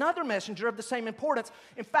Peter to be another messenger of the same importance.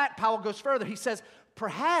 In fact, Powell goes further. He says,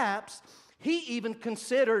 perhaps he even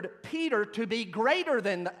considered Peter to be greater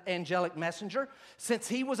than the angelic messenger, since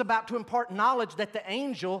he was about to impart knowledge that the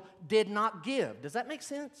angel did not give. Does that make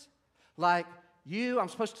sense? Like, I'm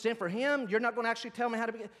supposed to send for him. You're not going to actually tell me how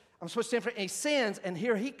to be. I'm supposed to send for him. He sends, and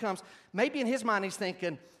here he comes. Maybe in his mind he's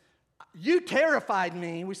thinking, you terrified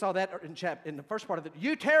me. We saw that in the first part of it.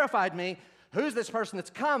 You terrified me. Who's this person that's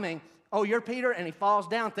coming? Oh, you're Peter. And he falls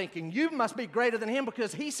down thinking, you must be greater than him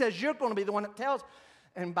because he says you're going to be the one that tells.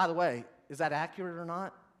 And by the way, is that accurate or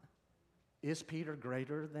not? Is Peter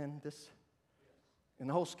greater than this? In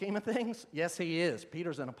the whole scheme of things? Yes, he is.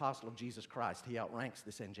 Peter's an apostle of Jesus Christ. He outranks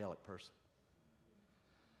this angelic person.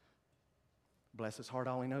 Bless his heart,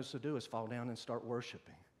 all he knows to do is fall down and start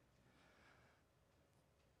worshiping.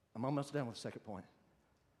 I'm almost done with the second point.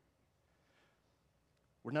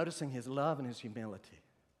 We're noticing his love and his humility.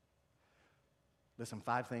 Listen,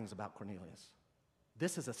 5 things about Cornelius.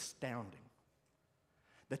 This is astounding.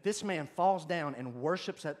 That this man falls down and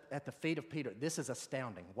worships at the feet of Peter. This is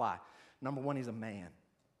astounding. Why? Number 1, he's a man.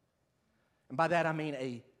 And by that I mean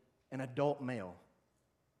an adult male.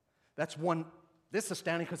 That's one. This is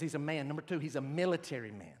astounding because he's a man. Number 2, he's a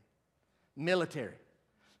military man. Military.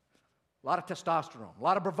 A lot of testosterone, a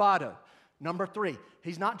lot of bravado. Number 3,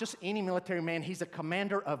 he's not just any military man. He's a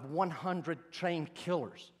commander of 100 trained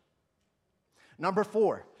killers. Number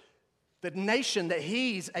 4, the nation that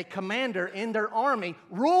he's a commander in their army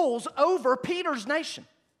rules over Peter's nation.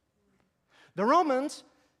 The Romans,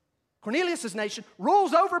 Cornelius' nation,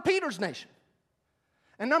 rules over Peter's nation.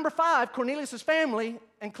 And number 5, Cornelius' family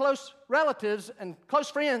and close relatives and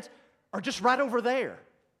close friends are just right over there.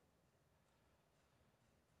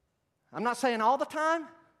 I'm not saying all the time.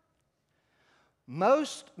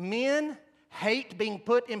 Most men hate being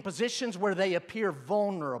put in positions where they appear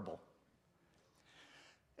vulnerable.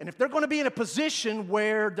 And if they're going to be in a position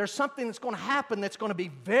where there's something that's going to happen that's going to be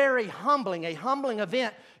very humbling, a humbling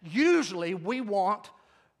event, usually we want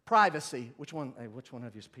privacy. Which one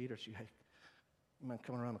of you is Peter? You mind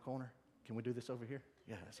coming around the corner? Can we do this over here?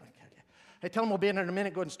 Yeah, that's okay. Yeah. Hey, tell them we'll be in there in a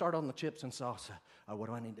minute. Go ahead and start on the chips and salsa. What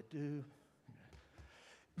do I need to do?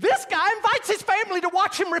 This guy invites his family to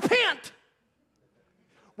watch him repent.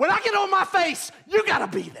 When I get on my face, you got to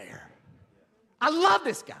be there. I love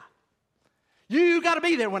this guy. You got to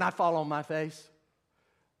be there when I fall on my face.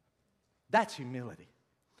 That's humility.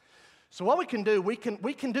 So what we can do, we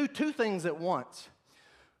can do 2 things at once.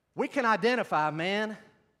 We can identify, man.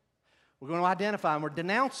 We're going to identify, and we're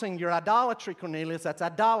denouncing your idolatry, Cornelius. That's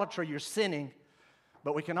idolatry, you're sinning.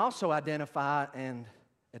 But we can also identify and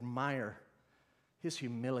admire his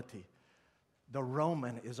humility. The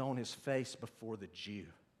Roman is on his face before the Jew.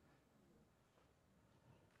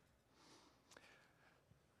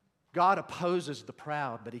 God opposes the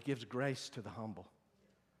proud, but he gives grace to the humble.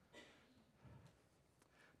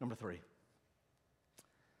 Number 3.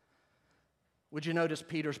 Would you notice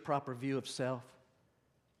Peter's proper view of self?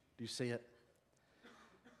 Do you see it?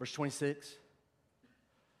 Verse 26.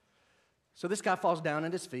 So this guy falls down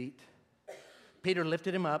at his feet. Peter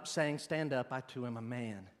lifted him up, saying, "Stand up, I too am a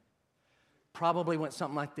man." Probably went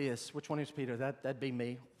something like this. Which one is Peter? That'd be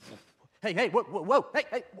me. Hey, whoa,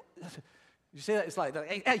 hey. You see that? It's like,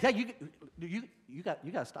 hey, you got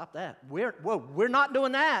to stop that. We're not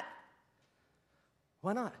doing that.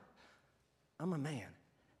 Why not? I'm a man.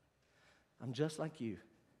 I'm just like you.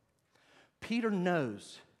 Peter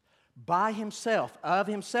knows by himself, of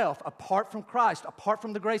himself, apart from Christ, apart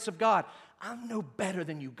from the grace of God, I'm no better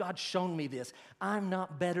than you. God's shown me this. I'm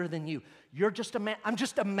not better than you. You're just a man. I'm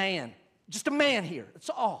just a man. Just a man here. That's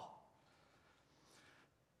all.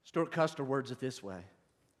 Stuart Custer words it this way.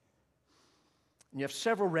 And you have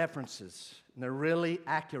several references, and they're really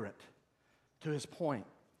accurate to his point.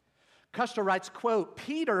 Custer writes, quote,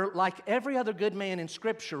 Peter, like every other good man in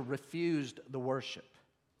Scripture, refused the worship.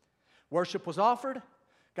 Worship was offered.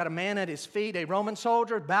 Got a man at his feet, a Roman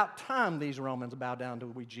soldier. About time these Romans bow down to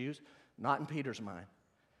we Jews. Not in Peter's mind.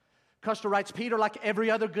 Custer writes, Peter, like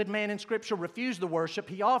every other good man in Scripture, refused the worship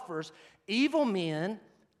he offers. Evil men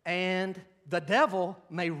and the devil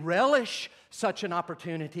may relish such an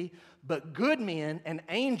opportunity, but good men and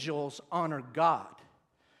angels honor God.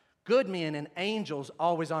 Good men and angels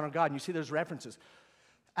always honor God. And you see those references.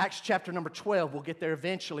 Acts chapter number 12, we'll get there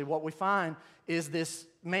eventually. What we find is this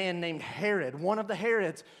man named Herod, one of the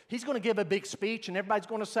Herods. He's going to give a big speech, and everybody's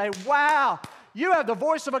going to say, wow, you have the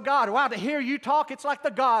voice of a God. Wow, to hear you talk, it's like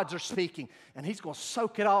the gods are speaking. And he's going to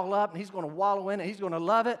soak it all up, and he's going to wallow in it. He's going to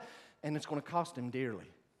love it, and it's going to cost him dearly.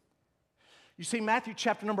 You see, Matthew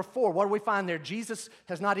chapter number 4, what do we find there? Jesus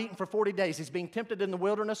has not eaten for 40 days. He's being tempted in the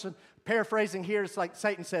wilderness. And paraphrasing here, it's like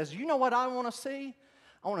Satan says, you know what I want to see?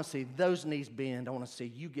 I want to see those knees bend. I want to see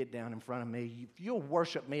you get down in front of me. If you'll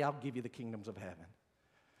worship me, I'll give you the kingdoms of heaven.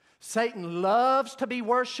 Satan loves to be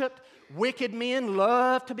worshiped. Wicked men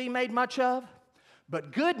love to be made much of.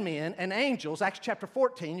 But good men and angels, Acts chapter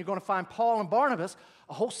 14, you're going to find Paul and Barnabas.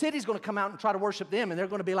 A whole city's going to come out and try to worship them. And they're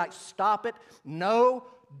going to be like, stop it. No,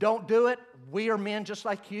 don't do it. We are men just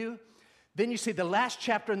like you. Then you see the last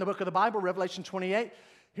chapter in the book of the Bible, Revelation 28.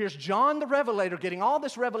 Here's John the Revelator getting all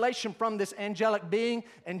this revelation from this angelic being,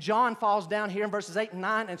 and John falls down here in verses 8 and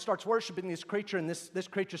 9 and starts worshiping this creature, and this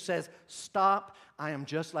creature says, stop, I am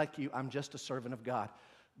just like you, I'm just a servant of God.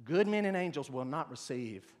 Good men and angels will not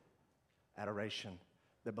receive adoration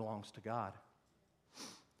that belongs to God.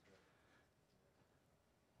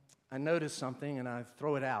 I noticed something, and I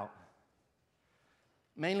throw it out.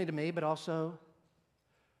 mainly to me, but also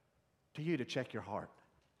to you to check your heart.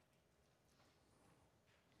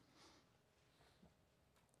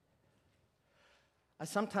 I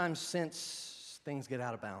sometimes sense things get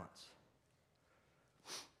out of balance.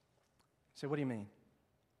 Say, what do you mean?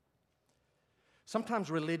 Sometimes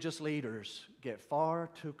religious leaders get far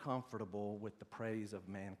too comfortable with the praise of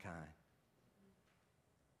mankind.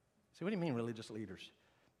 See, what do you mean religious leaders?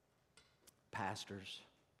 Pastors,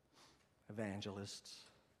 evangelists,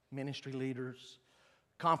 ministry leaders,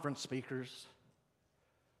 conference speakers,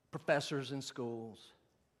 professors in schools,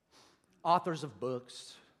 authors of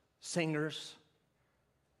books, singers,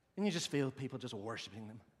 and you just feel people just worshiping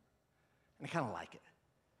them, and they kind of like it.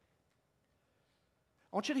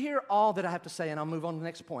 I want you to hear all that I have to say, and I'll move on to the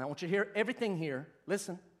next point. I want you to hear everything here.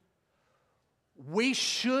 Listen. We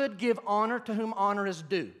should give honor to whom honor is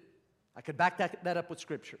due. I could back that up with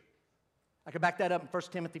Scripture. I could back that up in 1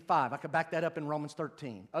 Timothy 5. I could back that up in Romans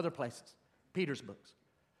 13, other places, Peter's books.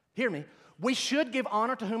 Hear me. We should give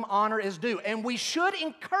honor to whom honor is due, and we should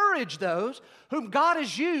encourage those whom God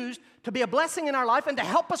has used to be a blessing in our life and to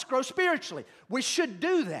help us grow spiritually. We should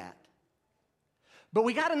do that. But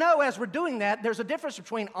we got to know as we're doing that, there's a difference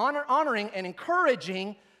between honoring and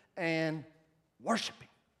encouraging and worshiping.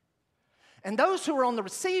 And those who are on the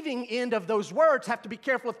receiving end of those words have to be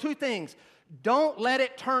careful of two things. Don't let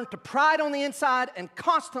it turn to pride on the inside and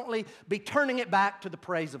constantly be turning it back to the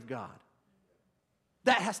praise of God.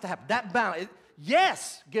 That has to happen. That balance.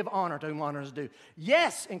 Yes, give honor to whom honor is due.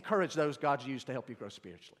 Yes, encourage those God's used to help you grow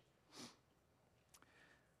spiritually.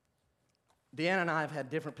 Deanna and I have had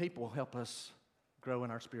different people help us grow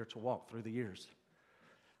in our spiritual walk through the years.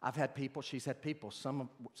 I've had people, she's had people.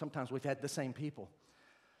 Sometimes we've had the same people.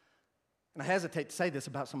 And I hesitate to say this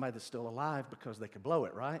about somebody that's still alive because they could blow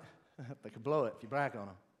it, right? They could blow it if you brag on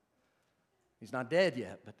him. He's not dead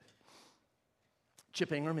yet, but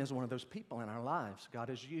Chip Ingram is one of those people in our lives God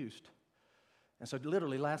has used. And so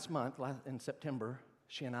literally last month, in September,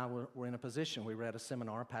 she and I were in a position. We were at a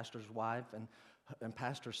seminar, pastor's wife and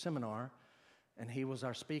pastor's seminar, and he was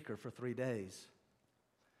our speaker for 3 days.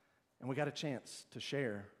 And we got a chance to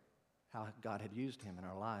share how God had used him in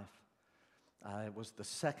our life. It was the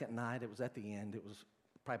second night. It was at the end. It was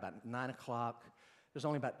probably about 9 o'clock. There's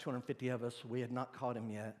only about 250 of us. We had not caught him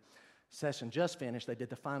yet. Session just finished. They did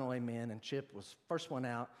the final amen, and Chip was first one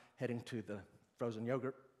out, heading to the frozen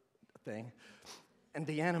yogurt thing. And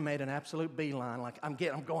Deanna made an absolute beeline, like, I'm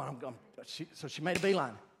going. So she made a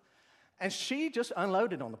beeline. And she just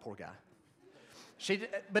unloaded on the poor guy.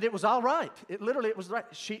 But it was all right. It was right.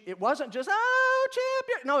 It wasn't just, oh,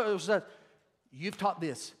 Chip. No, it was you've taught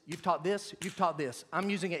this, you've taught this, you've taught this. I'm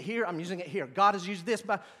using it here, I'm using it here. God has used this.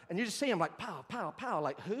 And you just see him like, pow, pow, pow.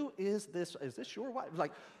 Like, who is this? Is this your wife?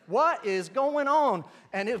 Like, what is going on?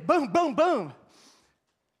 And it was boom, boom, boom.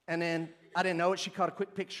 And then, I didn't know it. She caught a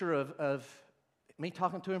quick picture of me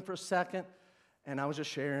talking to him for a second. And I was just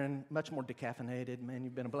sharing, much more decaffeinated. Man,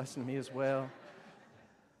 you've been a blessing to me as well.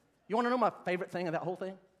 You want to know my favorite thing of that whole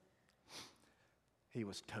thing? He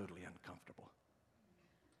was totally uncomfortable.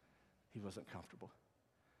 He wasn't comfortable.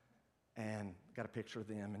 And got a picture of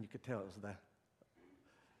them, and you could tell it was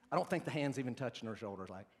I don't think the hands even touching her shoulders.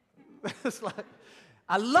 Like, it's like,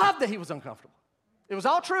 I love that he was uncomfortable. It was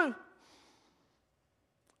all true.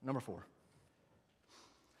 Number 4.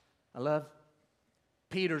 I love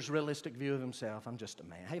Peter's realistic view of himself. I'm just a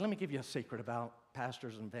man. Hey, let me give you a secret about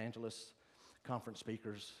pastors and evangelists, conference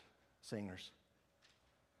speakers, singers.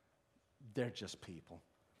 They're just people.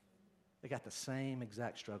 They got the same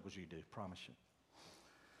exact struggles you do, promise you.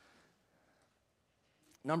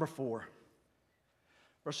 Number 4,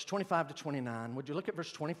 verses 25 to 29. Would you look at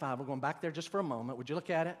verse 25? We're going back there just for a moment. Would you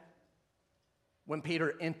look at it? When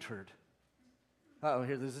Peter entered.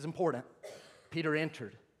 Here, this is important. Peter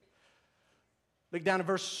entered. Look down to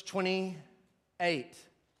verse 28.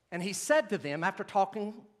 And he said to them, after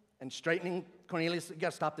talking and straightening Cornelius, you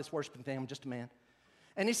got to stop this worshiping thing, I'm just a man.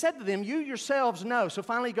 And he said to them, you yourselves know. So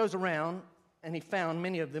finally he goes around, and he found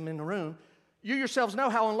many of them in the room. You yourselves know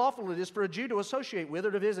how unlawful it is for a Jew to associate with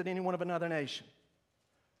or to visit anyone of another nation.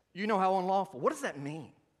 You know how unlawful. What does that mean?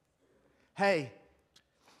 Hey,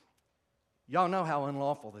 y'all know how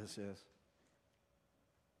unlawful this is.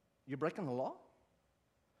 You're breaking the law?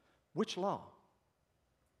 Which law?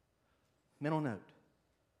 Mental note.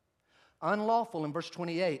 Unlawful in verse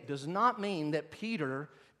 28 does not mean that Peter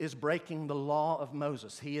is breaking the law of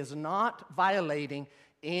Moses. He is not violating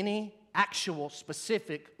any actual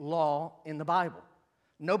specific law in the Bible.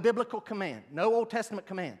 No biblical command, no Old Testament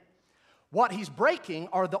command. What he's breaking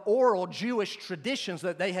are the oral Jewish traditions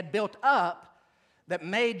that they had built up that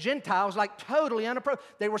made Gentiles like totally unapproachable.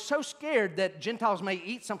 They were so scared that Gentiles may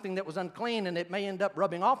eat something that was unclean and it may end up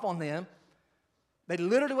rubbing off on them. They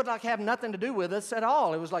literally would like have nothing to do with us at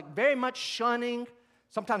all. It was like very much shunning,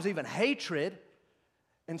 sometimes even hatred.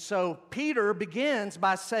 And so Peter begins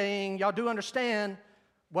by saying, y'all do understand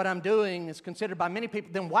what I'm doing is considered by many people.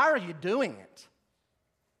 Then why are you doing it?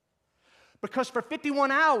 Because for 51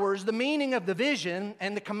 hours, the meaning of the vision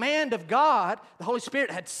and the command of God, the Holy Spirit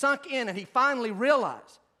had sunk in, and he finally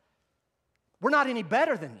realized, we're not any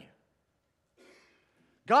better than you.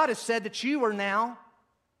 God has said that you are now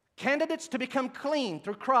candidates to become clean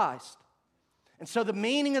through Christ. And so the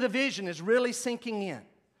meaning of the vision is really sinking in.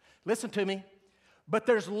 Listen to me. But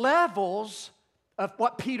there's levels of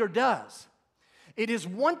what Peter does. It is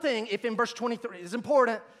one thing if in verse 23, it's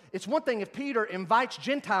important, it's one thing if Peter invites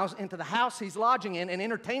Gentiles into the house he's lodging in and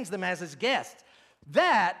entertains them as his guests.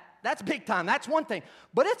 That's big time. That's one thing.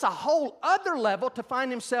 But it's a whole other level to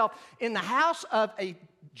find himself in the house of a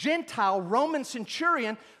Gentile Roman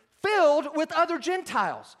centurion filled with other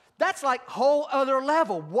Gentiles. That's like whole other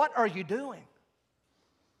level. What are you doing?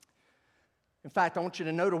 In fact, I want you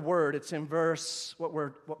to note a word. It's in verse, what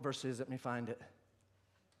verse is it? Let me find it.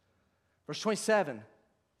 Verse 27.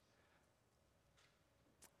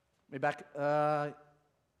 Let me back.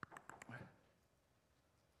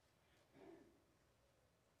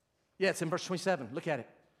 It's in verse 27. Look at it.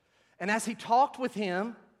 And as he talked with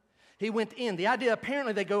him, he went in. The idea,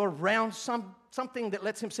 apparently, they go around something that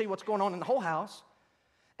lets him see what's going on in the whole house.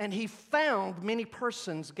 And he found many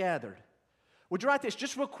persons gathered. Would you write this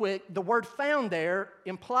just real quick? The word found there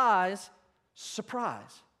implies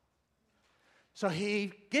surprise. So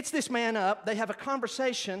he gets this man up. They have a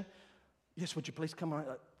conversation. Yes, would you please come on?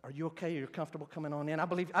 Are you okay? You're comfortable coming on in? I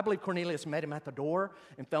believe Cornelius met him at the door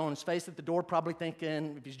and fell on his face at the door, probably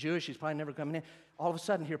thinking, if he's Jewish, he's probably never coming in. All of a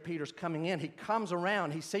sudden, here Peter's coming in. He comes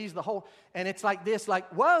around. He sees the whole, and it's like this, like,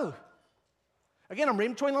 whoa. Again, I'm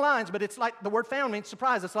reading between the lines, but it's like the word found means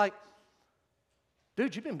surprise. It's like,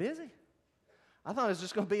 dude, you've been busy. I thought it was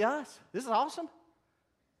just going to be us. This is awesome.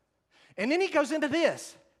 And then he goes into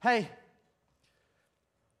this. Hey,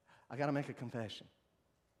 I got to make a confession.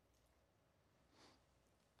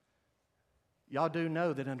 Y'all do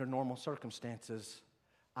know that under normal circumstances,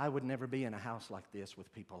 I would never be in a house like this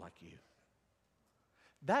with people like you.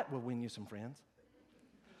 That will win you some friends.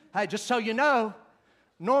 Hey, just so you know,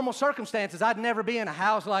 normal circumstances, I'd never be in a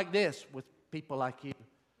house like this with people like you.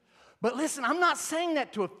 But listen, I'm not saying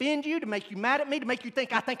that to offend you, to make you mad at me, to make you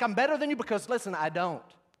think I think I'm better than you, because listen, I don't.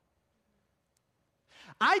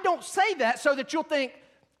 I don't say that so that you'll think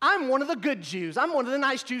I'm one of the good Jews. I'm one of the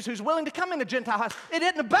nice Jews who's willing to come into Gentile house. It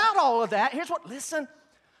isn't about all of that. Here's what, listen,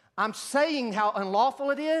 I'm saying how unlawful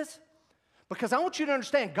it is because I want you to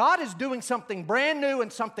understand God is doing something brand new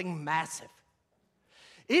and something massive.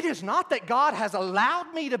 It is not that God has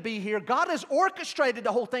allowed me to be here. God has orchestrated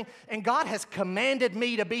the whole thing, and God has commanded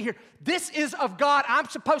me to be here. This is of God. I'm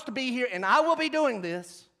supposed to be here, and I will be doing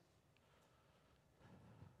this.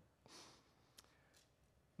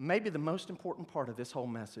 Maybe the most important part of this whole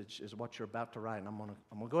message is what you're about to write, and I'm going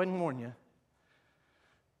to go ahead and warn you.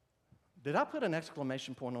 Did I put an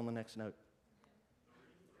exclamation point on the next note?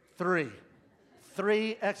 3.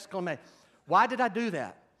 3 exclamation. Why did I do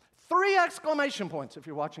that? 3 exclamation points if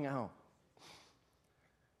you're watching at home.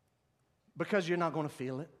 Because you're not going to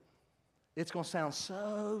feel it. It's going to sound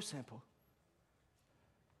so simple.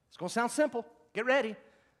 It's going to sound simple. Get ready.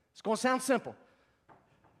 It's going to sound simple.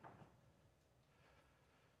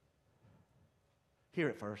 Hear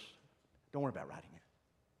it first. Don't worry about writing it.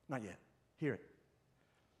 Not yet. Hear it.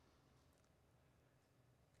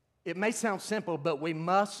 It may sound simple, but we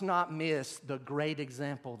must not miss the great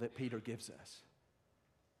example that Peter gives us.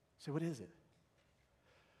 So what is it?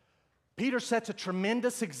 Peter sets a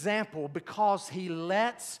tremendous example because he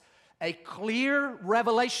lets a clear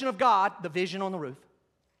revelation of God, the vision on the roof,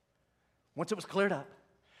 once it was cleared up,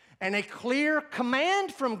 and a clear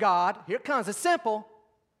command from God, here it comes, it's simple.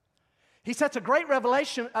 He sets a great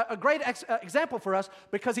revelation, a great example for us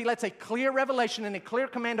because he lets a clear revelation and a clear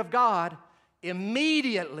command of God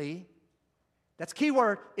immediately, that's key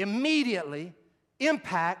word, immediately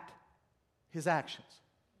impact his actions.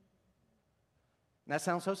 And that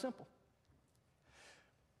sounds so simple.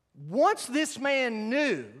 Once this man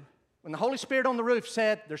knew, when the Holy Spirit on the roof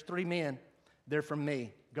said, there's 3 men, they're from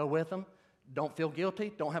me. Go with them. Don't feel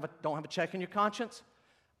guilty. Don't have a check in your conscience.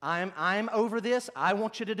 I'm over this. I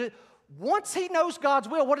want you to do it. Once he knows God's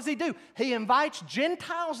will, what does he do? He invites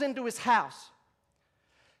Gentiles into his house.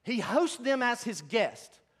 He hosts them as his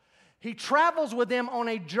guest. He travels with them on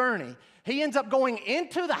a journey. He ends up going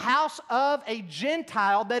into the house of a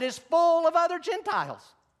Gentile that is full of other Gentiles.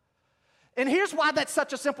 And here's why that's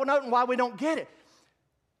such a simple note and why we don't get it.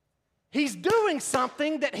 He's doing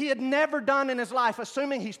something that he had never done in his life,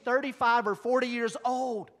 assuming he's 35 or 40 years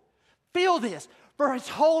old. Feel this. For his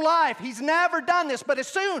whole life, he's never done this. But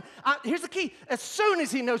here's the key. As soon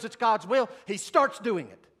as he knows it's God's will, he starts doing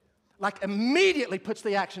it. Like immediately puts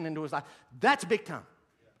the action into his life. That's big time.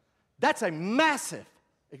 That's a massive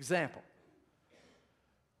example.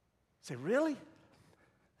 Say, really?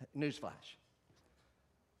 Newsflash.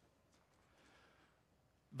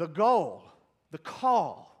 The goal, the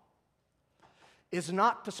call, is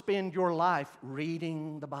not to spend your life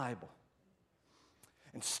reading the Bible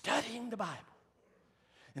and studying the Bible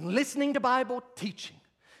and listening to Bible teaching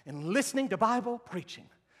and listening to Bible preaching.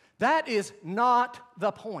 That is not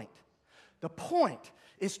the point. The point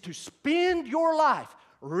is to spend your life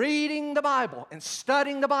reading the Bible and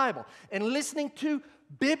studying the Bible and listening to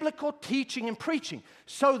biblical teaching and preaching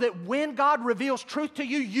so that when God reveals truth to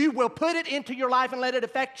you, you will put it into your life and let it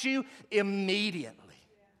affect you immediately.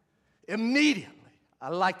 Immediately. I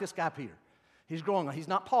like this guy, Peter. He's growing. He's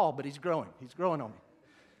not Paul, but he's growing. He's growing on me.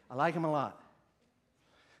 I like him a lot.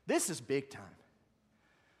 This is big time.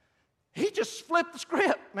 He just flipped the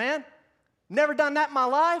script, man. Never done that in my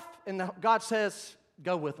life. And God says,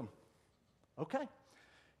 go with them. Okay.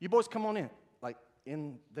 You boys come on in. Like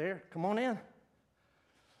in there, come on in.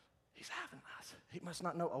 He's having us. He must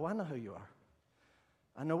not know. Oh, I know who you are.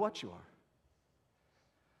 I know what you are.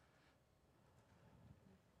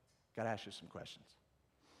 Got to ask you some questions.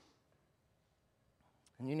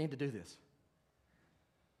 And you need to do this.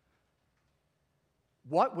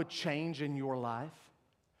 What would change in your life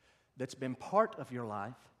that's been part of your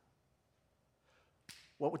life?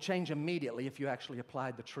 What would change immediately if you actually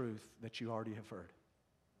applied the truth that you already have heard?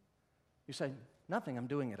 You say, nothing, I'm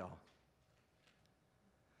doing it all.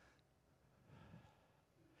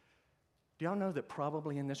 Do y'all know that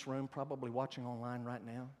probably in this room, probably watching online right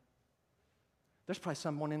now, there's probably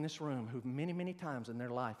someone in this room who many, many times in their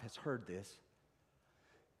life has heard this.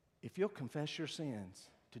 If you'll confess your sins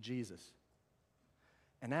to Jesus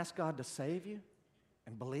and ask God to save you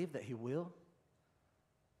and believe that He will,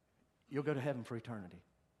 you'll go to heaven for eternity.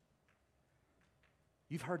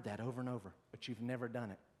 You've heard that over and over, but you've never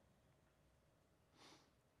done it.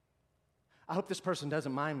 I hope this person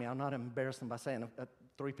doesn't mind me. I'll not embarrass them by saying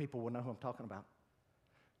 3 people will know who I'm talking about.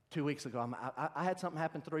 2 weeks ago, I had something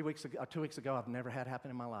happen 2 weeks ago I've never had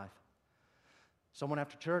happen in my life. Someone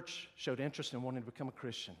after church showed interest and wanted to become a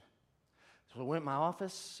Christian. So I went in my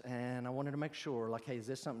office, and I wanted to make sure, like, hey, is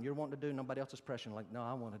this something you're wanting to do? Nobody else is pressuring. Like, no,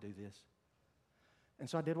 I want to do this. And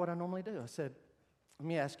so I did what I normally do. I said, let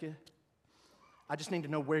me ask you, I just need to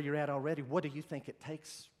know where you're at already. What do you think it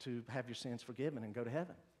takes to have your sins forgiven and go to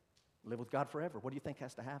heaven? Live with God forever. What do you think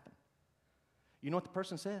has to happen? You know what the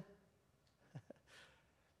person said?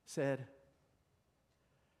 Said,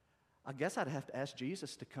 I guess I'd have to ask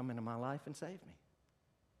Jesus to come into my life and save me.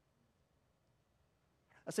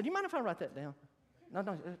 I said, do you mind if I write that down?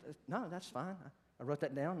 No, that's fine. I wrote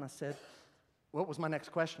that down and I said, what was my next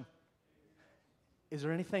question? Is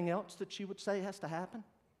there anything else that you would say has to happen?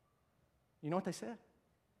 You know what they said?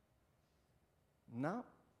 No,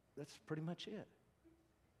 that's pretty much it.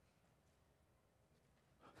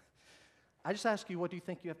 I just asked you, what do you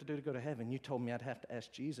think you have to do to go to heaven? You told me I'd have to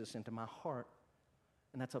ask Jesus into my heart.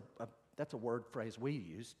 And that's a word phrase we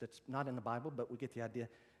use that's not in the Bible, but we get the idea.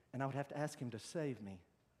 And I would have to ask Him to save me.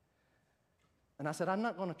 And I said, I'm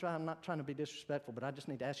not trying to be disrespectful, but I just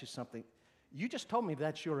need to ask you something. You just told me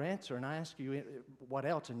that's your answer, and I asked you what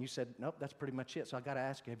else, and you said, nope, that's pretty much it. So I got to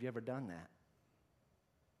ask you, have you ever done that?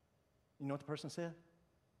 You know what the person said?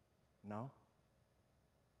 No.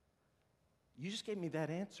 You just gave me that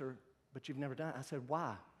answer, but you've never done it. I said,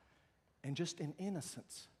 why? And just in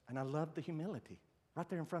innocence, and I love the humility, right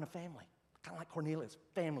there in front of family, kind of like Cornelius.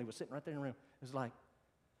 Family was sitting right there in the room. It was like,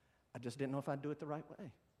 I just didn't know if I'd do it the right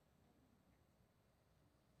way.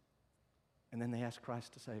 And then they asked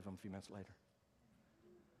Christ to save them a few minutes later.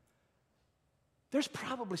 There's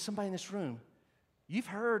probably somebody in this room, you've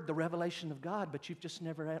heard the revelation of God, but you've just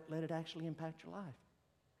never let it actually impact your life.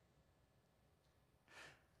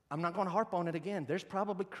 I'm not going to harp on it again. There's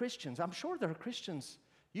probably Christians. I'm sure there are Christians.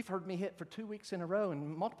 You've heard me hit for 2 weeks in a row and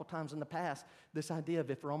multiple times in the past this idea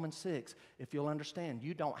of if Romans 6, if you'll understand,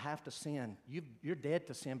 you don't have to sin. You're dead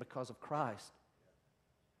to sin because of Christ.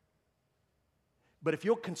 But if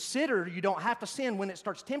you'll consider you don't have to sin when it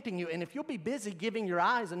starts tempting you, and if you'll be busy giving your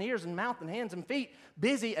eyes and ears and mouth and hands and feet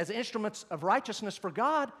busy as instruments of righteousness for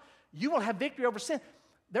God, you will have victory over sin.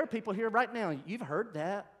 There are people here right now, you've heard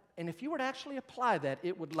that, And if you were to actually apply that,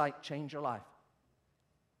 it would change your life.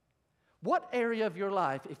 What area of your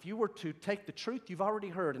life, if you were to take the truth you've already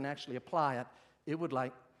heard and actually apply it, it would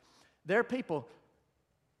there are people,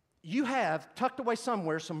 you have tucked away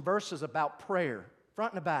somewhere some verses about prayer,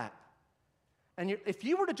 front and back. And if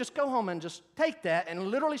you were to just go home and just take that and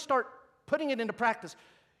literally start putting it into practice,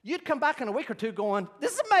 you'd come back in a week or two going,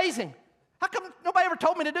 this is amazing. How come nobody ever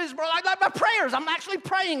told me to do this? Like my prayers, I'm actually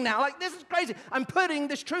praying now. This is crazy. I'm putting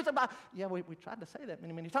this truth about, yeah, we tried to say that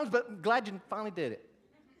many, many times, but I'm glad you finally did it.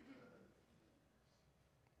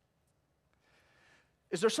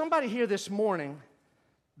 Is there somebody here this morning,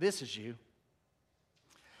 this is you,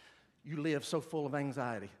 you live so full of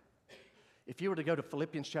anxiety. If you were to go to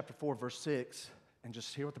Philippians chapter 4, verse 6, and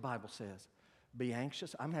just hear what the Bible says, be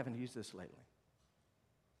anxious. I'm having to use this lately.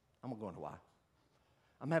 I'm going to go into why.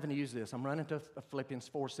 I'm having to use this. I'm running to Philippians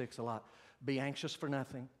 4, 6 a lot. Be anxious for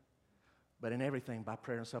nothing, but in everything by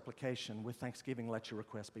prayer and supplication, with thanksgiving, let your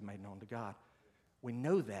requests be made known to God. We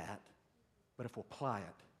know that, but if we'll apply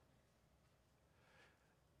it.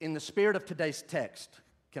 In the spirit of today's text,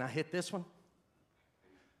 can I hit this one?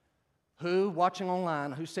 Who, watching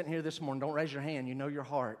online, who's sitting here this morning, don't raise your hand, you know your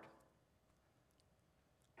heart.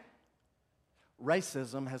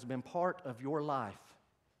 Racism has been part of your life.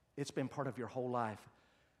 It's been part of your whole life.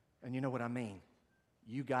 And you know what I mean?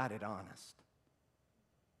 You got it honest.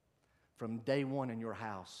 From day one in your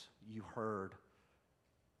house, you heard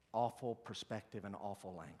awful perspective and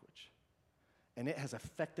awful language. And it has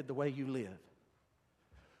affected the way you live.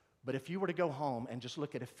 But if you were to go home and just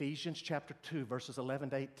look at Ephesians chapter 2, verses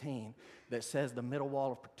 11 to 18, that says the middle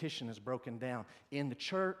wall of partition is broken down. In the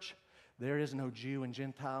church, there is no Jew and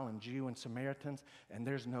Gentile and Jew and Samaritans, and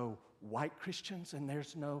there's no white Christians, and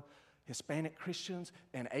there's no Hispanic Christians,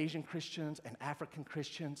 and Asian Christians, and African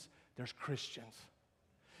Christians. There's Christians.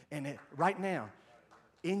 And right now,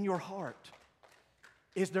 in your heart,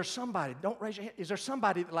 is there somebody, don't raise your hand, is there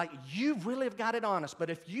somebody that you really have got it honest, but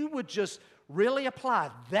if you would just really apply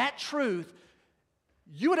that truth,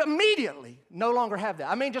 you would immediately no longer have that.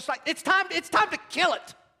 I mean, just it's time to kill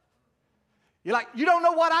it. You're you don't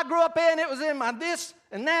know what I grew up in. It was in my this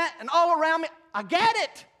and that and all around me. I get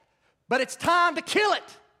it, but it's time to kill it.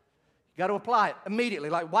 You got to apply it immediately.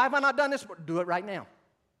 Why have I not done this? Do it right now.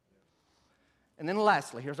 And then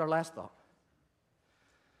lastly, here's our last thought.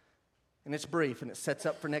 And it's brief, and it sets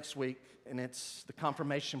up for next week, and it's the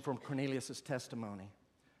confirmation from Cornelius' testimony.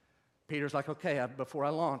 Peter's okay, before I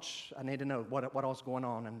launch, I need to know what all's going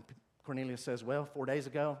on. And Cornelius says, 4 days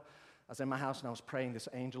ago, I was in my house, and I was praying. This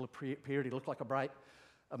angel appeared. He looked like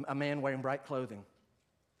a man wearing bright clothing.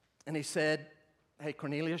 And he said, hey,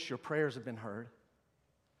 Cornelius, your prayers have been heard.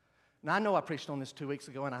 Now, I know I preached on this 2 weeks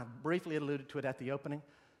ago, and I briefly alluded to it at the opening,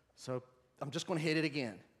 so I'm just going to hit it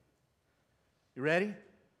again. You ready?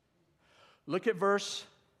 Look at verse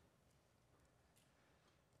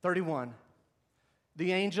 31.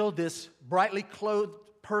 The angel, this brightly clothed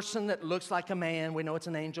person that looks like a man, we know it's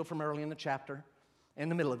an angel from early in the chapter, in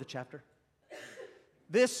the middle of the chapter.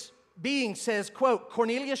 This being says, quote,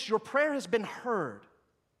 Cornelius, your prayer has been heard.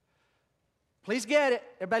 Please get it.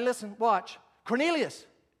 Everybody listen, watch. Cornelius,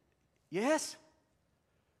 yes?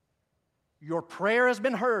 Your prayer has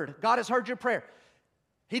been heard. God has heard your prayer.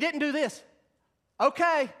 He didn't do this.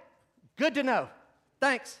 Okay, good to know.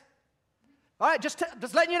 Thanks. All right, just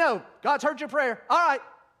letting you know, God's heard your prayer. All right,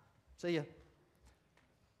 see ya.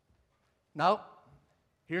 No,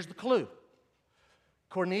 here's the clue.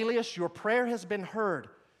 Cornelius, your prayer has been heard.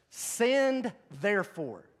 Send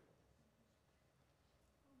therefore.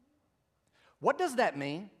 What does that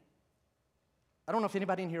mean? I don't know if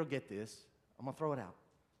anybody in here will get this. I'm going to throw it out.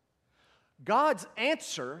 God's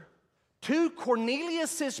answer to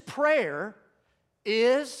Cornelius' prayer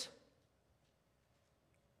is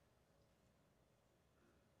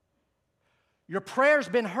your prayer's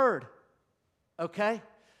been heard, okay?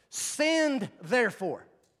 Send, therefore.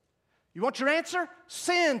 You want your answer?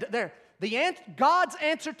 Send there. God's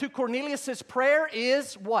answer to Cornelius' prayer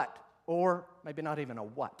is what? Or maybe not even a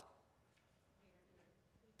what?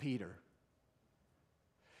 Peter.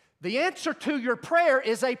 The answer to your prayer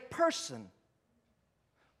is a person.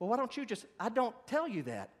 Well, why don't you I don't tell you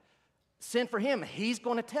that. Send for him. He's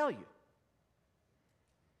going to tell you.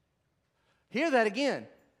 Hear that again.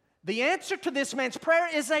 The answer to this man's prayer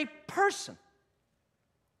is a person.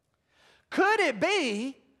 Could it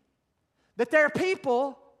be that there are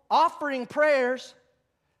people offering prayers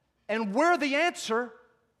and we're the answer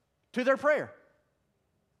to their prayer?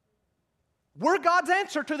 We're God's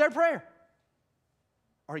answer to their prayer.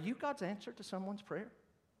 Are you God's answer to someone's prayer?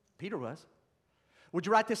 Peter was. Would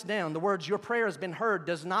you write this down? The words, your prayer has been heard,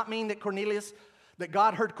 does not mean that Cornelius that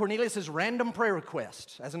God heard Cornelius' random prayer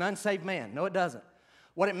request as an unsaved man. No, it doesn't.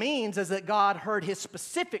 What it means is that God heard his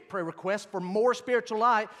specific prayer request for more spiritual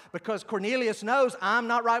light, because Cornelius knows, I'm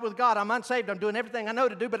not right with God. I'm unsaved. I'm doing everything I know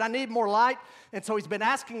to do, but I need more light. And so he's been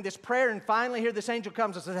asking this prayer, and finally here this angel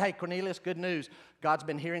comes and says, hey, Cornelius, good news. God's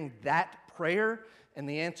been hearing that prayer, and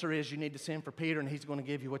the answer is you need to send for Peter, and he's going to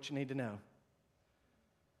give you what you need to know.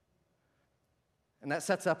 And that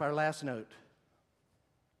sets up our last note.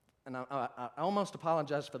 And I almost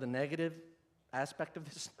apologize for the negative aspect of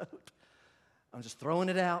this note. I'm just throwing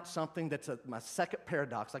it out, something that's my second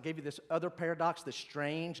paradox. I gave you this other paradox, this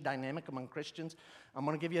strange dynamic among Christians. I'm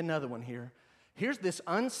going to give you another one here. Here's this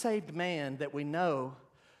unsaved man that we know,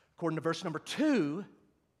 according to verse number 2,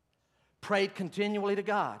 prayed continually to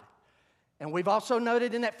God. And we've also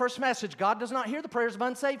noted in that first message, God does not hear the prayers of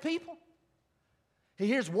unsaved people. He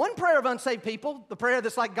hears one prayer of unsaved people, the prayer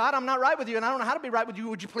that's like, God, I'm not right with you, and I don't know how to be right with you.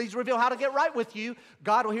 Would you please reveal how to get right with you?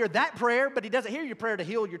 God will hear that prayer, but he doesn't hear your prayer to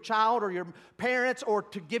heal your child or your parents or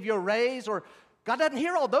to give you a raise. Or God doesn't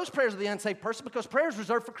hear all those prayers of the unsaved person, because prayer is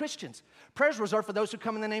reserved for Christians. Prayer is reserved for those who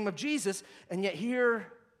come in the name of Jesus. And yet here,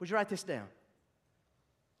 would you write this down?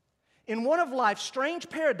 In one of life's strange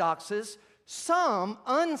paradoxes, some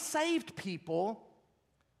unsaved people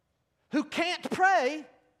who can't pray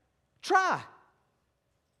try,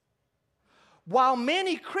 while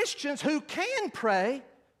many Christians who can pray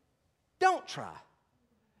don't try.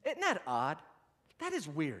 Isn't that odd? That is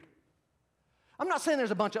weird. I'm not saying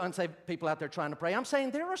there's a bunch of unsaved people out there trying to pray. I'm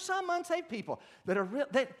saying there are some unsaved people that are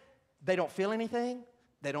they don't feel anything.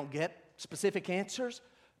 They don't get specific answers,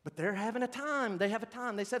 but they're having a time. They have a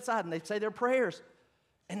time. They set aside and they say their prayers,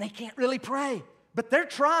 and they can't really pray, but they're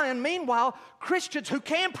trying. Meanwhile, Christians who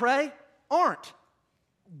can pray aren't.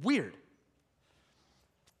 Weird.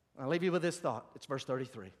 I'll leave you with this thought. It's verse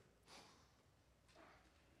 33.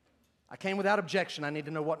 I came without objection. I need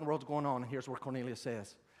to know what in the world's going on. And here's where Cornelius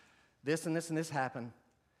says, this and this and this happened,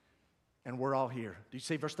 and we're all here. Do you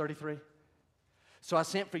see verse 33? So I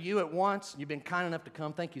sent for you at once. You've been kind enough to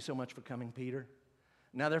come. Thank you so much for coming, Peter.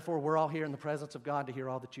 Now, therefore, we're all here in the presence of God to hear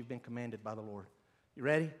all that you've been commanded by the Lord. You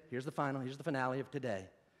ready? Here's the finale of today.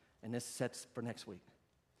 And this sets for next week.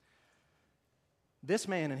 This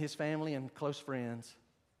man and his family and close friends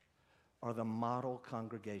are the model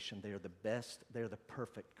congregation. They are the best. They are the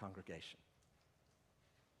perfect congregation.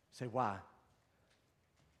 Say, why?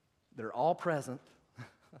 They're all present.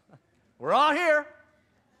 We're all here.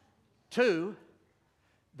 2,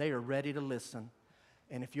 they are ready to listen.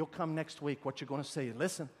 And if you'll come next week, what you're going to see,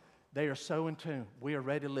 listen, they are so in tune. We are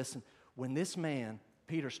ready to listen. When this man,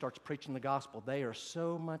 Peter, starts preaching the gospel, they are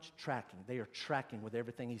so much tracking. They are tracking with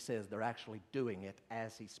everything he says. They're actually doing it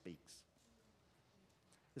as he speaks.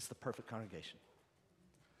 This is the perfect congregation.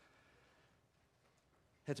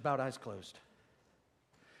 Heads bowed, eyes closed.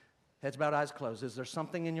 Heads bowed, eyes closed. Is there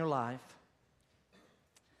something in your life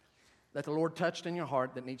that the Lord touched in your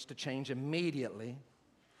heart that needs to change immediately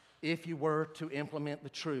if you were to implement the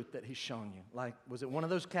truth that he's shown you? Like, was it one of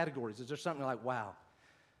those categories? Is there something like, wow,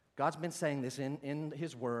 God's been saying this in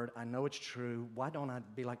his word. I know it's true. Why don't I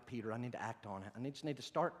be like Peter? I need to act on it. I just need to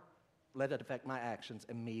start, let it affect my actions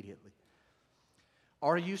immediately.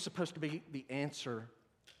 Are you supposed to be the answer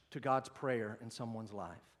to God's prayer in someone's life?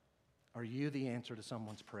 Are you the answer to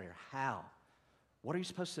someone's prayer? How? What are you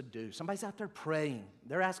supposed to do? Somebody's out there praying.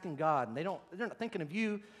 They're asking God, and they're not thinking of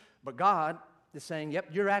you, but God is saying, yep,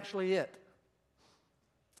 you're actually it.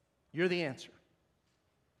 You're the answer.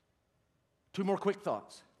 2 more quick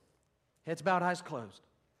thoughts. Heads bowed, eyes closed.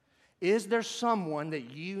 Is there someone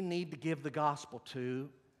that you need to give the gospel to,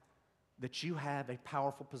 that you have a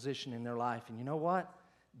powerful position in their life? And you know what?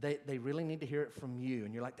 They really need to hear it from you.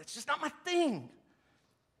 And you're like, that's just not my thing.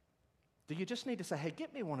 Do you just need to say, hey,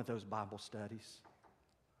 get me one of those Bible studies?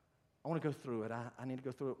 I want to go through it. I need to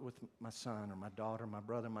go through it with my son or my daughter, my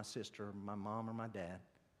brother, my sister, my mom or my dad,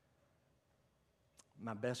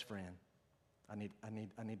 my best friend. I need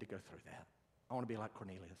to go through that. I want to be like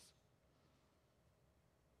Cornelius.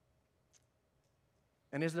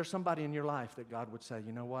 And is there somebody in your life that God would say,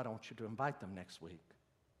 you know what, I want you to invite them next week?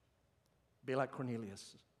 Be like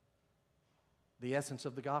Cornelius. The essence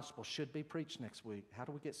of the gospel should be preached next week. How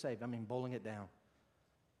do we get saved? I mean, boiling it down.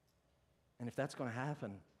 And if that's going to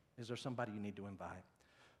happen, is there somebody you need to invite?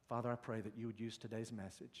 Father, I pray that you would use today's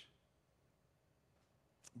message.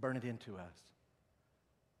 Burn it into us.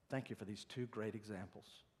 Thank you for these 2 great examples.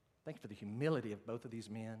 Thank you for the humility of both of these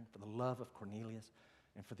men, for the love of Cornelius,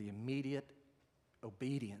 and for the immediate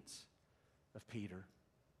obedience of Peter.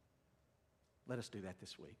 Let us do that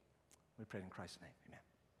this week. We pray in Christ's name. Amen.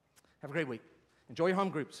 Have a great week. Enjoy your home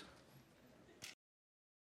groups.